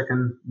 organic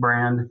chicken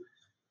brand.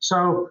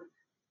 So,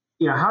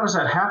 how does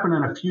that happen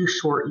in a few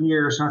short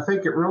years? And I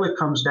think it really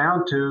comes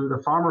down to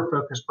the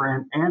farmer-focused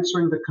brand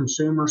answering the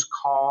consumer's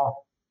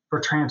call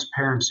for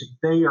transparency.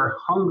 They are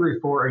hungry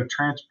for a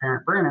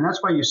transparent brand. And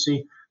that's why you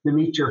see the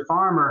Meet Your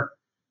Farmer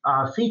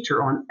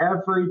feature on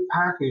every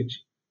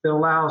package that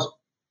allows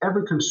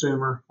every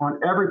consumer on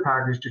every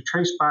package to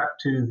trace back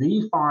to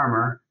the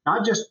farmer,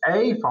 not just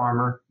a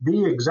farmer,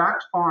 the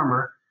exact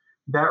farmer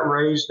that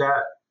raised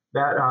that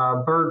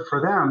bird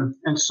for them.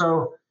 And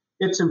so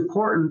it's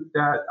important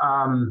that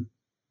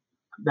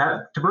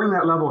to bring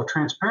that level of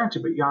transparency,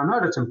 but y'all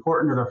know it's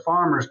important to the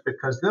farmers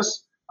because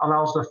this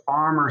allows the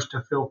farmers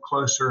to feel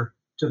closer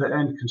to the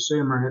end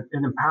consumer, and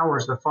it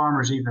empowers the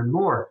farmers even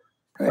more.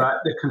 Right. But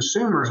the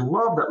consumers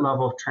love that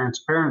level of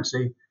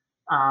transparency.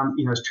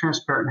 It's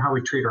transparent in how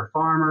we treat our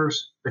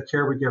farmers, the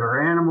care we give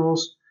our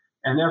animals,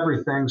 and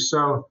everything.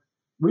 So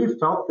we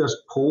felt this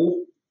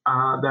pull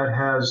that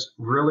has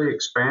really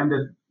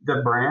expanded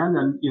the brand.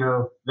 And,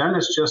 then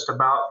it's just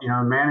about,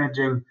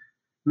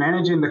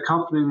 managing the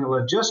company and the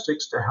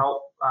logistics to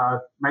help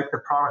make the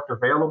product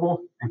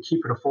available and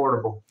keep it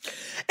affordable.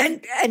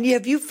 And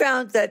have you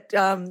found that,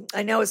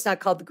 I know it's not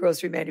called the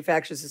Grocery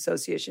Manufacturers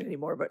Association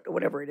anymore, but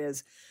whatever it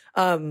is,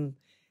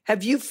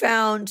 have you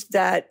found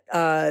that,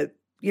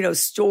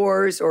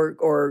 stores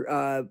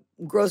or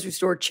grocery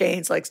store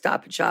chains like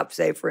Stop and Shop,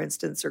 say, for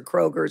instance, or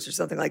Kroger's or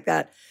something like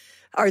that,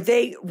 are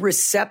they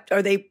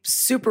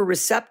super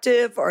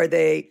receptive? Are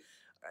they,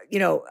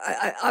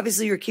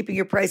 obviously you're keeping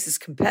your prices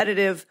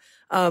competitive,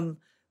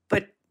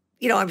 but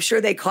I'm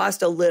sure they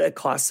cost a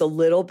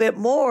little bit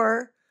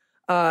more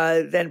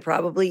than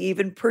probably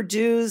even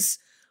Purdue's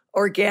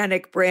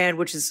organic brand,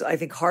 which is, I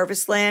think,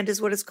 Harvest Land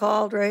is what it's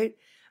called, right?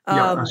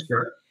 Yeah, that's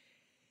correct.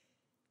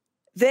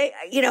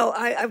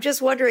 I'm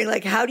just wondering,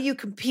 how do you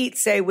compete,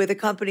 say, with a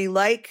company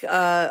like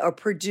a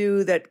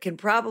Purdue that can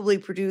probably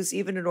produce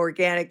even an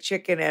organic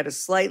chicken at a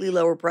slightly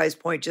lower price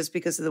point just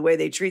because of the way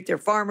they treat their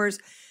farmers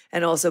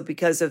and also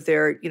because of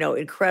their,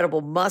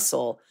 incredible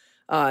muscle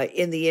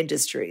in the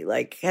industry?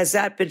 Has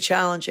that been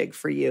challenging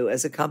for you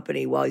as a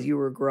company while you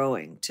were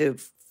growing to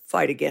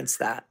fight against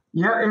that?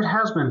 Yeah, it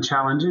has been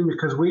challenging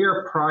because we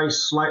are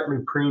priced slightly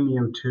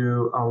premium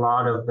to a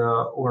lot of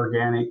the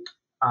organic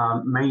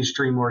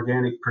mainstream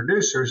organic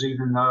producers,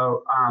 even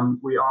though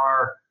we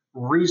are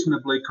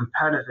reasonably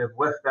competitive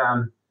with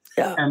them.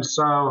 Yeah. And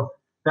so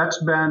that's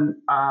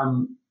been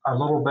a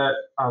little bit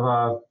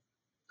of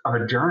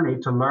a journey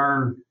to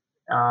learn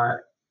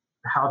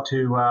how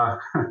to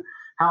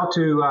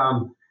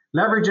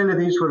leverage into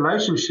these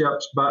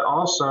relationships, but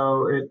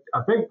also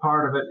a big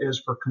part of it is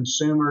for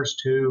consumers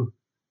to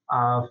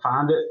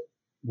find it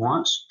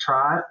once,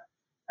 try it,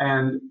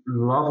 and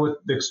love with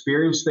the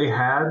experience they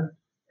had.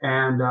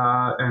 And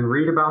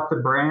read about the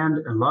brand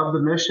and love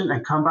the mission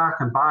and come back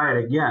and buy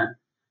it again.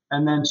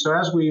 And then so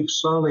as we've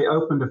slowly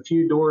opened a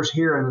few doors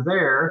here and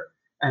there,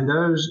 and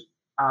those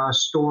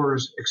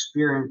stores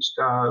experienced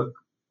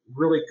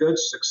really good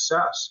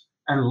success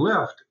and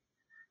lift,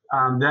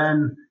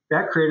 then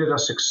that created a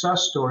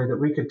success story that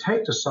we could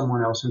take to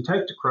someone else and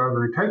take to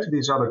Kroger and take to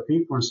these other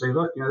people and say,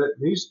 look,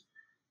 these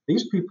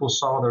people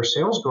saw their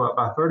sales go up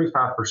by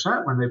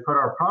 35% when they put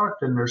our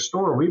product in their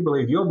store. We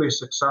believe you'll be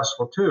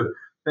successful too.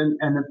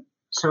 And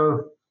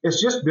so it's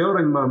just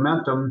building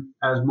momentum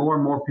as more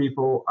and more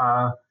people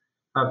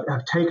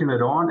have taken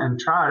it on and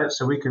tried it,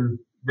 so we can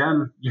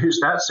then use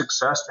that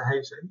success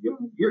to say,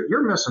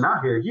 you're missing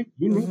out here. You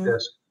need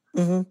this.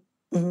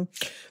 Mm-hmm. Mm-hmm.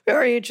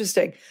 Very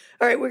interesting.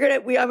 All right,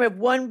 I have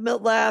one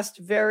last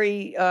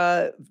very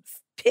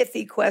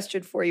pithy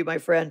question for you, my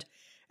friend,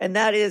 and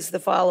that is the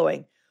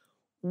following.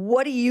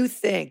 What do you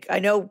think? I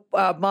know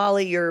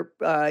Molly, your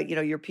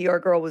PR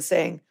girl, was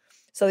saying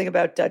something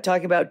about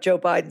talking about Joe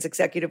Biden's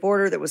executive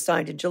order that was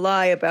signed in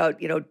July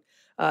about,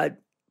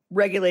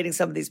 regulating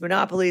some of these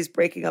monopolies,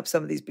 breaking up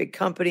some of these big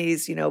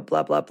companies,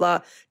 blah, blah, blah.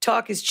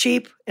 Talk is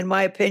cheap, in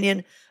my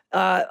opinion.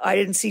 I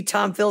didn't see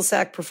Tom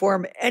Vilsack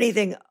perform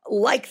anything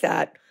like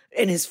that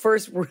in his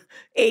first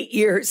 8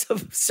 years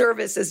of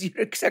service as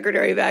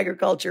Secretary of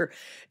Agriculture.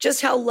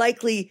 Just how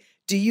likely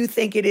do you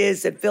think it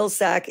is that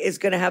Vilsack is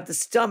going to have the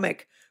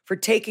stomach for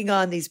taking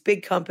on these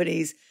big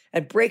companies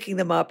and breaking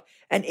them up?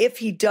 And if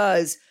he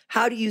does,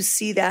 how do you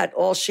see that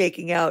all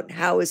shaking out?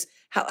 And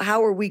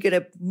how are we going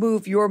to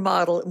move your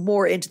model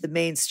more into the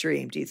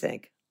mainstream, do you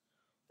think?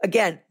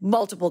 Again,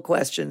 multiple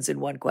questions in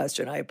one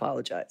question. I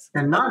apologize.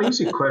 And not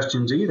easy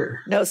questions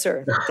either. No,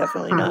 sir.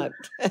 Definitely not.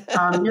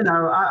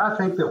 I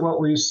think that what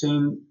we've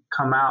seen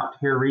come out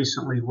here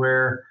recently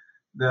where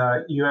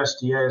the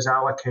USDA is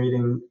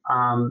allocating,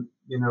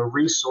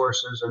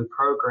 resources and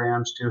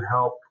programs to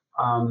help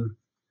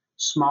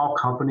small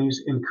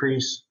companies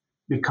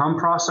become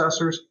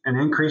processors and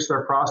increase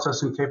their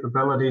processing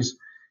capabilities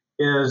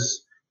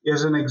is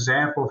an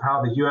example of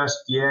how the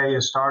USDA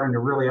is starting to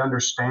really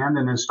understand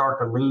and then start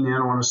to lean in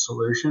on a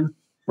solution.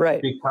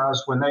 Right.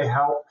 Because when they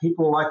help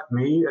people like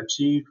me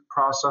achieve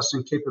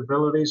processing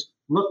capabilities,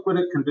 look what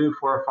it can do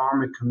for our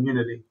farming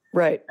community.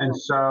 Right. And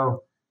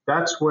so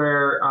that's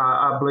where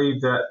I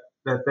believe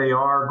that they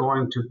are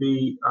going to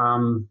be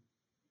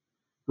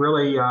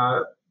really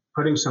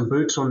putting some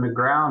boots on the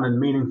ground in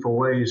meaningful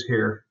ways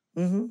here.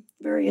 Mm-hmm.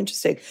 Very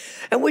interesting.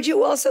 And would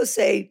you also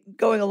say,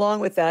 going along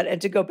with that, and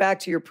to go back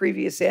to your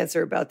previous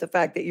answer about the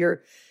fact that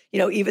you're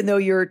even though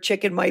your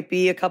chicken might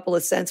be a couple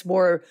of cents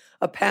more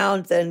a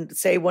pound than,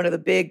 say, one of the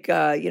big,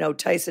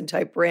 Tyson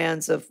type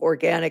brands of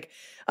organic,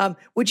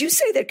 would you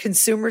say that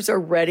consumers are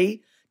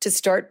ready to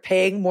start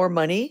paying more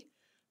money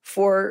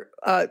for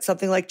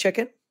something like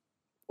chicken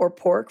or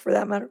pork, for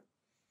that matter?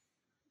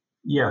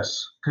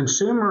 Yes,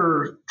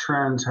 consumer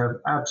trends have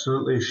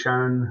absolutely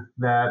shown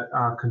that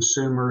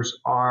consumers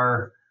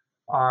are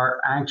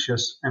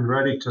anxious and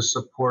ready to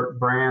support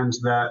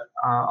brands that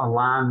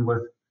align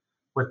with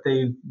what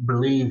they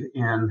believe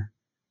in.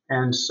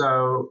 And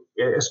so,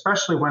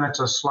 especially when it's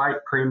a slight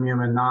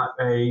premium and not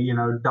a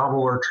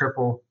double or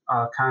triple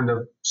kind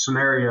of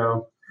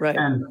scenario. Right.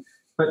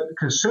 But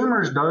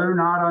consumers do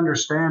not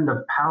understand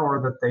the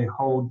power that they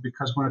hold,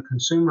 because when a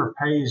consumer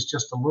pays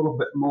just a little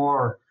bit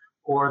more,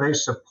 or they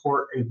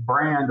support a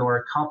brand or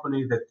a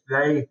company that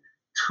they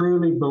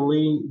truly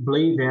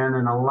believe in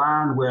and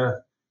align with,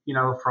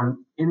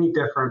 from any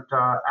different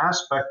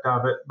aspect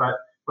of it, but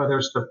whether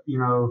it's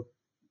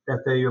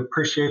that they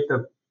appreciate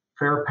the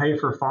fair pay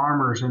for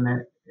farmers and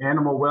the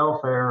animal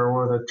welfare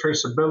or the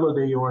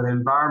traceability or the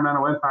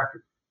environmental impact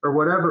or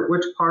whatever,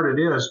 which part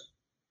it is,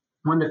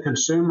 when the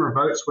consumer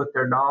votes with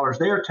their dollars,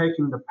 they are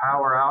taking the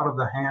power out of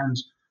the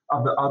hands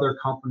of the other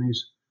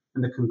companies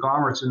and the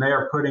conglomerates, and they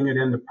are putting it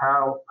in the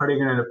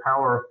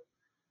power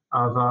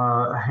of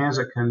hands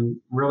that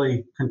can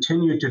really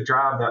continue to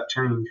drive that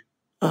change.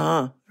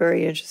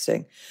 Very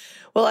interesting.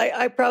 Well,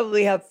 I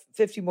probably have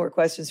 50 more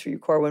questions for you,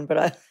 Corwin,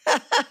 but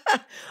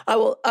I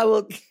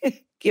will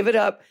give it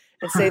up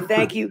and say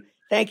thank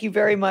you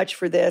very much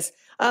for this.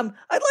 I'd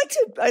like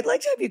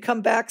to have you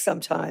come back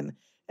sometime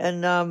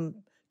and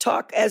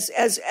talk as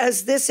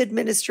this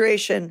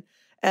administration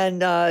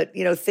and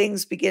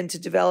things begin to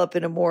develop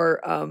in a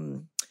more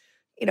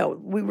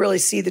we really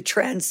see the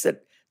trends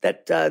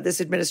that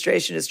this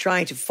administration is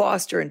trying to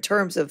foster in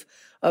terms of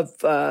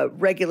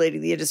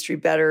regulating the industry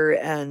better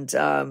and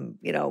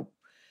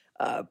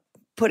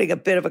putting a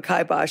bit of a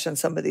kibosh on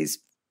some of these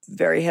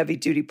very heavy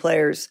duty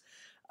players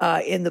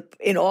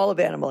in all of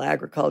animal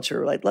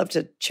agriculture. I'd love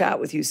to chat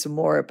with you some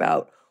more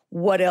about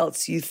what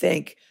else you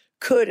think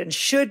could and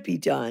should be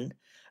done.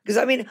 Because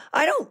I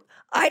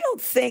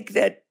don't think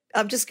that,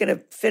 I'm just going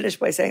to finish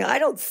by saying, I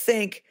don't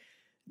think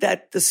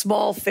that the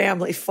small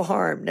family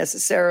farm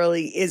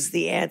necessarily is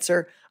the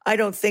answer. I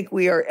don't think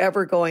we are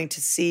ever going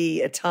to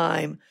see a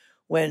time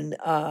when,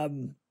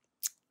 when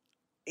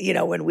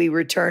we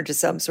return to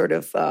some sort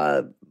of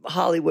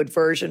Hollywood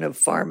version of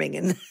farming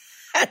and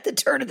at the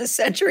turn of the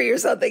century or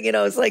something.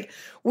 It's like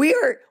we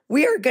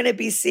are going to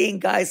be seeing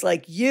guys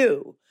like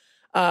you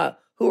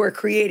who are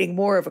creating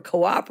more of a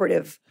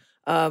cooperative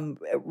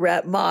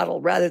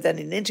model rather than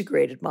an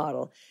integrated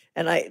model.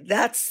 And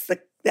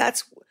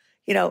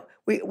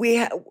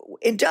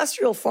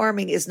industrial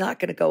farming is not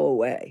going to go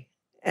away.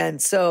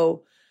 And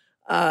so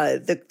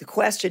the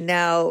question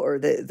now, or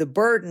the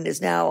burden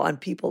is now on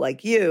people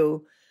like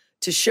you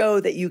to show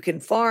that you can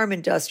farm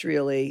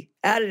industrially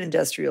at an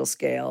industrial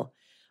scale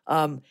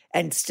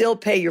and still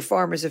pay your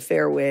farmers a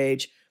fair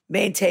wage,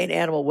 maintain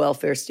animal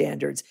welfare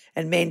standards,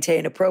 and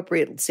maintain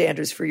appropriate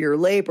standards for your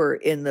labor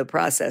in the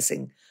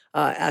processing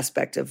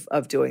aspect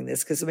of doing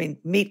this. Because,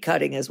 meat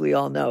cutting, as we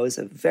all know, is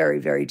a very,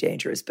 very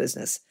dangerous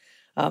business.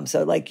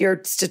 So like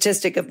your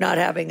statistic of not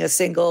having a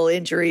single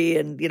injury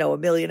in,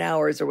 1 million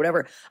hours or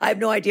whatever, I have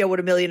no idea what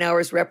 1 million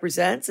hours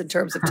represents in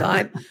terms of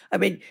time.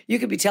 You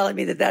could be telling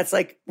me that that's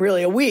like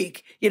really a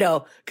week,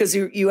 because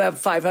you have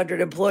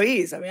 500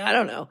 employees. I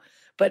don't know.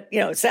 But,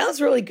 it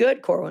sounds really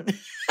good, Corwin.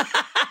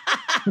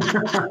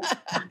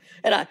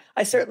 And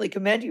I certainly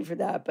commend you for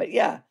that. But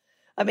yeah,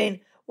 I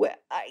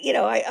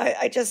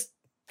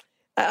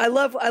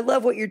love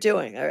what you're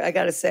doing. I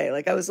got to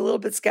say, I was a little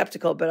bit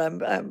skeptical, but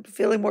I'm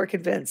feeling more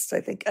convinced. I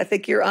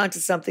think you're onto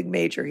something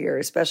major here,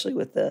 especially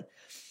with the.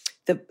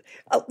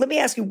 Let me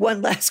ask you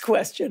one last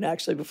question,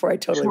 actually, before I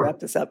totally wrap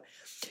this up.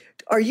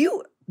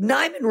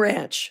 Nyman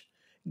Ranch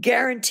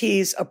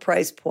guarantees a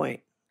price point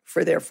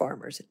for their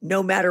farmers,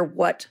 no matter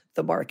what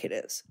the market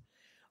is.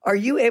 Are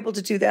you able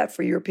to do that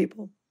for your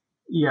people?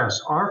 Yes,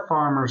 our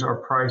farmers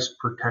are price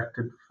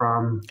protected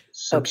from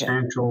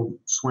substantial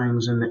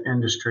swings in the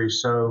industry.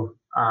 So,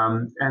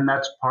 and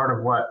that's part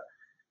of what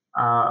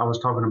I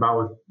was talking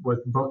about with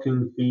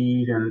booking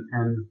feed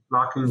and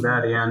locking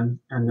that in.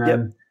 And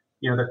then,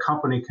 the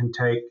company can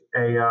take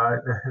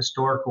the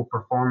historical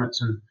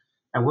performance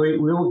and we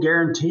will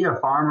guarantee a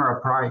farmer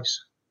a price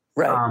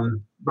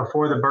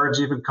before the birds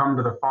even come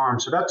to the farm.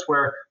 So that's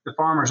where the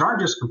farmers aren't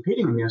just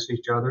competing against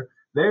each other.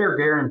 They are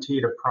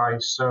guaranteed a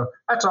price. So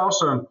that's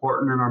also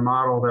important in our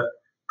model that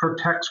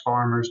protects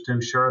farmers to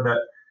ensure that,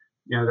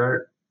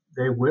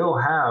 they will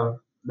have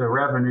the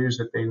revenues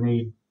that they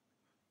need.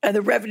 And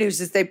the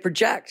revenues as they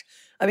project.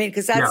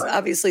 Because that's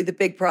obviously the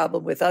big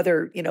problem with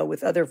other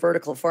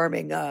vertical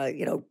farming,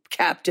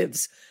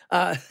 captives,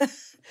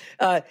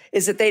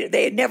 is that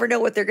they never know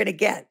what they're going to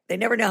get. They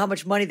never know how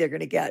much money they're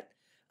going to get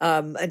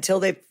until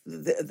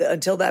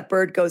that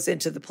bird goes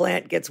into the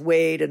plant, gets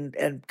weighed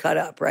and cut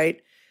up,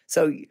 right?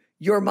 So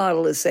your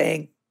model is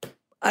saying,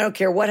 I don't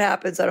care what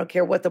happens. I don't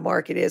care what the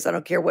market is. I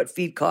don't care what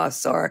feed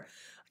costs are.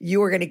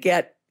 You are going to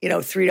get,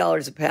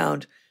 $3 a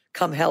pound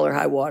come hell or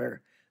high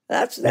water.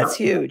 That's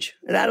huge.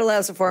 And that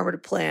allows a farmer to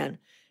plan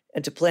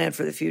and to plan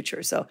for the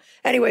future. So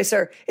anyway,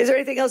 sir, is there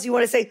anything else you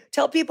want to say?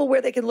 Tell people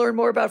where they can learn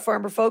more about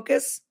Farmer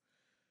Focus.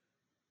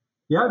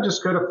 Yeah,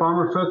 just go to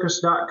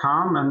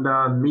farmerfocus.com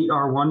and meet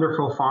our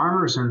wonderful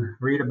farmers and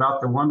read about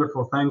the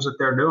wonderful things that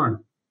they're doing.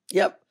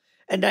 Yep.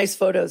 And nice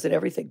photos and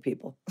everything,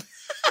 people.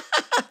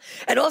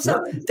 And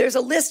also, there's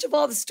a list of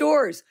all the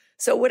stores.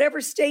 So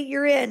whatever state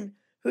you're in,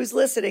 who's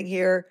listening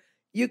here,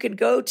 you can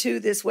go to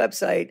this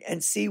website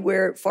and see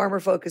where Farmer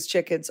Focus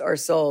chickens are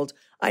sold.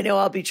 I know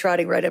I'll be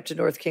trotting right up to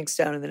North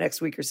Kingstown in the next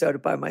week or so to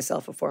buy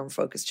myself a Farmer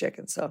Focus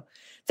chicken. So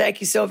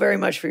thank you so very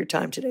much for your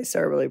time today,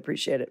 sir. I really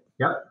appreciate it.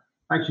 Yep.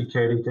 Thank you,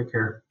 Katie. Take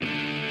care.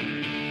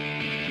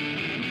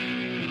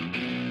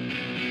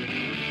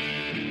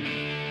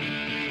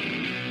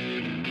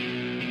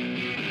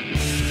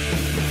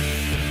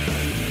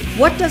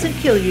 What Doesn't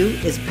Kill You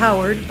is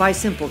powered by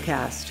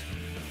Simplecast.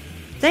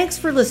 Thanks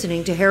for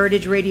listening to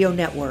Heritage Radio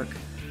Network,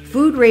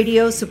 food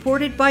radio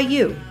supported by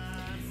you.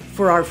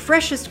 For our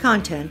freshest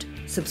content,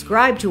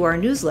 subscribe to our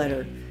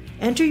newsletter.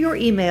 Enter your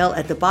email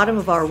at the bottom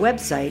of our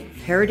website,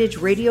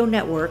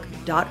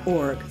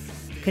 heritageradionetwork.org.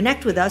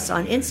 Connect with us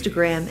on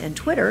Instagram and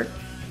Twitter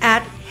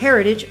at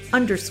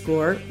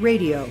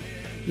heritage_radio.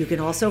 You can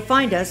also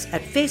find us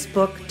at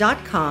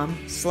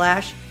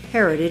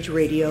facebook.com/Heritage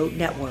Radio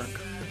Network.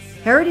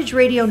 Heritage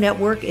Radio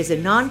Network is a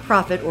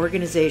nonprofit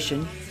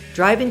organization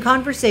driving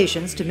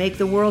conversations to make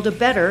the world a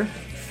better,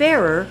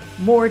 fairer,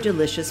 more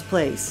delicious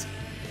place.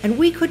 And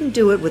we couldn't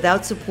do it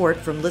without support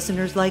from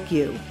listeners like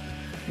you.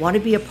 Want to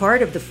be a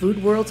part of the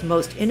food world's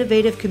most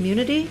innovative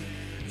community?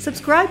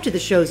 Subscribe to the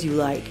shows you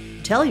like,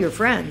 tell your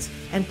friends,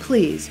 and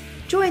please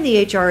join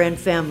the HRN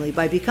family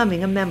by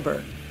becoming a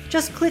member.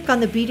 Just click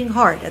on the beating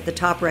heart at the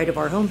top right of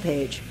our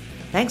homepage.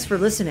 Thanks for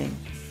listening.